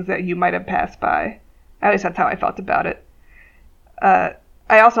new things that you might have passed by. At least that's how I felt about it.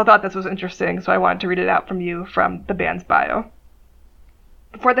 I also thought this was interesting, so I wanted to read it out from you from the band's bio.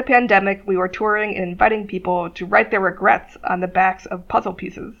 Before the pandemic, we were touring and inviting people to write their regrets on the backs of puzzle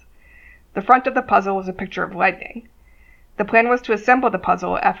pieces. The front of the puzzle was a picture of lightning. The plan was to assemble the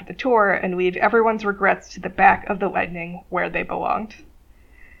puzzle after the tour and leave everyone's regrets to the back of the lightning where they belonged.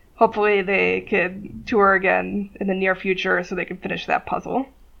 Hopefully they could tour again in the near future so they can finish that puzzle.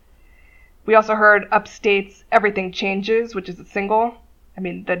 We also heard Upstate's Everything Changes, which is a single. I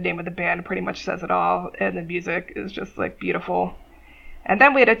mean, the name of the band pretty much says it all, and the music is just, like, beautiful. And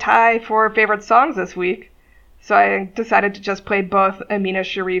then we had a tie for favorite songs this week, so I decided to just play both Amina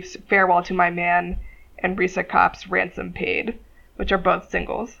Sharif's Farewell to My Man and Risa Kopp's Ransom Paid, which are both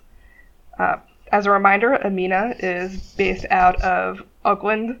singles. As a reminder, Amina is based out of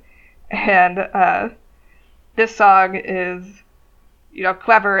Oakland, and this song is,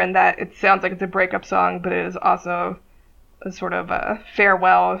 clever in that it sounds like it's a breakup song, but it is also a sort of a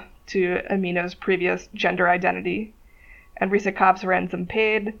farewell to Amina's previous gender identity. And Risa Kopp's Ransom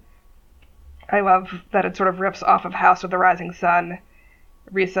Paid, I love that it sort of rips off of House of the Rising Sun.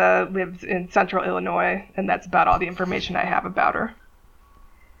 Risa lives in central Illinois, and that's about all the information I have about her.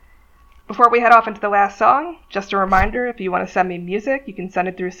 Before we head off into the last song, just a reminder, if you want to send me music, you can send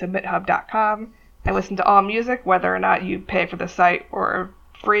it through submithub.com. I listen to all music, whether or not you pay for the site or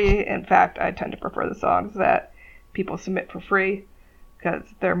free. In fact, I tend to prefer the songs that people submit for free, because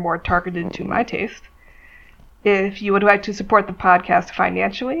they're more targeted to my taste. If you would like to support the podcast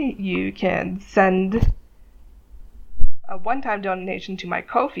financially, you can send a one-time donation to my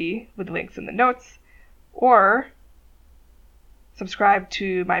Ko-fi with links in the notes, or subscribe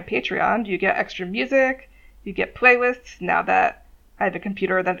to my Patreon. You get extra music, you get playlists. Now that I have a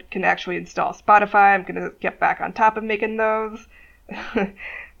computer that can actually install Spotify, I'm going to get back on top of making those.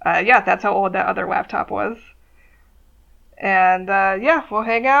 That's how old that other laptop was. And we'll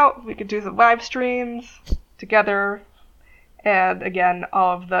hang out. We could do some live streams together. And again,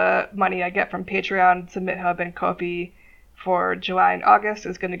 all of the money I get from Patreon, Submit Hub, and Ko-fi for July and August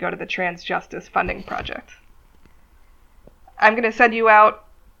is going to go to the Trans Justice Funding Project. I'm going to send you out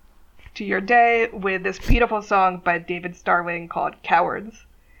to your day with this beautiful song by David Starling called Cowards.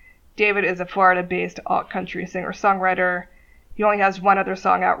 David is a Florida-based alt-country singer-songwriter. He only has one other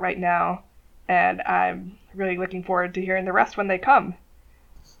song out right now, and I'm really looking forward to hearing the rest when they come.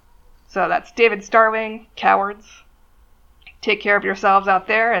 So that's David Starling, Cowards. Take care of yourselves out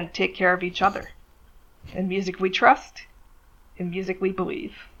there, and take care of each other. In music we trust, in music we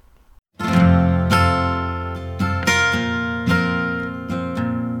believe.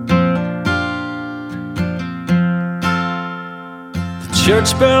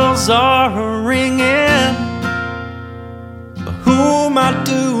 Church bells are ringing, but whom I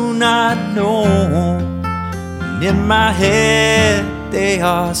do not know. And in my head they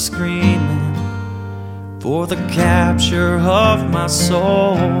are screaming for the capture of my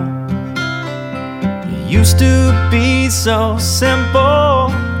soul. It used to be so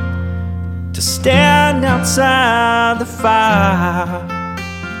simple to stand outside the fire,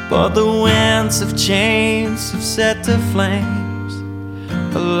 but the winds of change have set to flames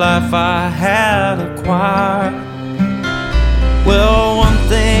the life I had acquired. Well, one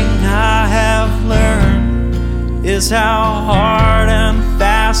thing I have learned is how hard and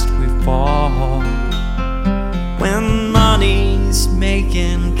fast we fall when money's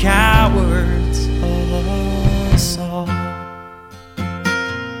making cowards of us all.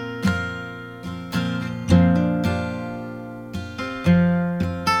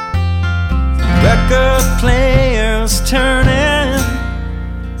 The record players turning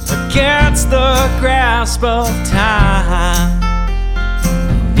against the grasp of time.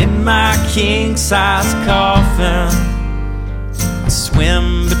 In my king-size coffin, I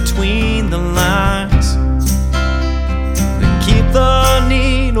swim between the lines that keep the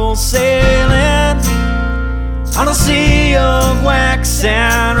needle go sailing on a sea of wax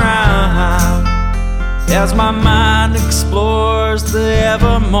and rhyme as my mind explores the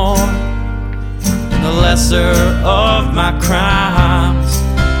evermore and the lesser of my crimes.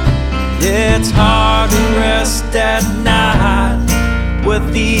 It's hard to rest at night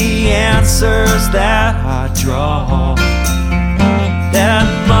with the answers that I draw, that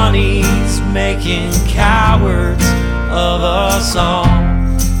money's making cowards of us all.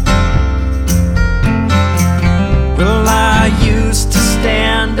 Well, I used to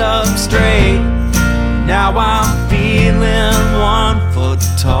stand up straight, now I'm feeling 1 foot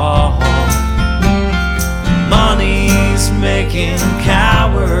tall. Money's making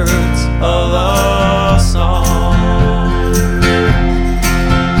cowards of us all.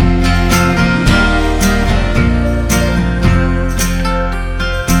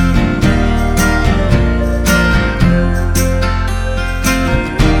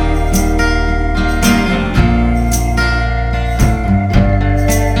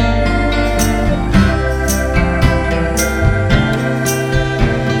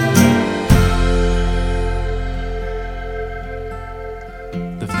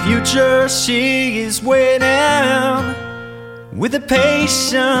 Future, she is waiting with the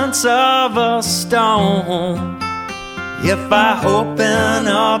patience of a stone. If I open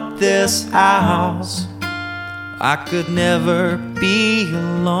up this house, I could never be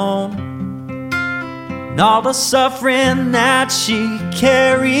alone. And all the suffering that she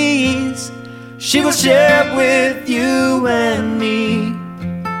carries, she will share with you and me.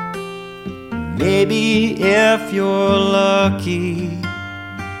 Maybe if you're lucky,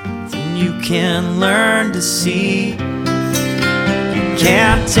 you can learn to see. You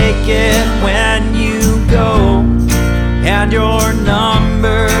can't take it when you go, and your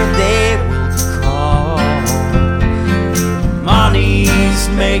number they will call. Money's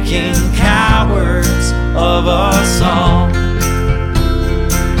making cowards of us all.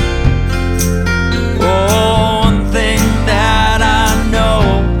 Oh, one thing that I know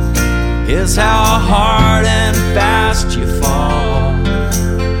is how hard and fast you fall.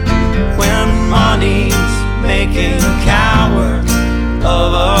 Money's making cowards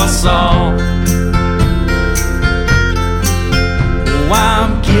of us all. Oh,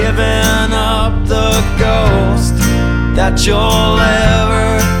 I'm giving up the ghost that you'll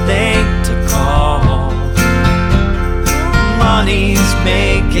ever think to call. Money's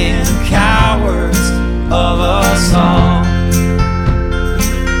making cowards of us all.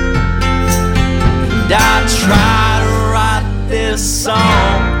 And I try to write this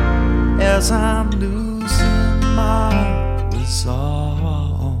song as I'm losing my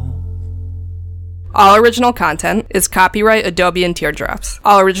resolve. All original content is copyright Adobe and Teardrops.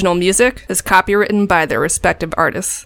 All original music is copywritten by their respective artists.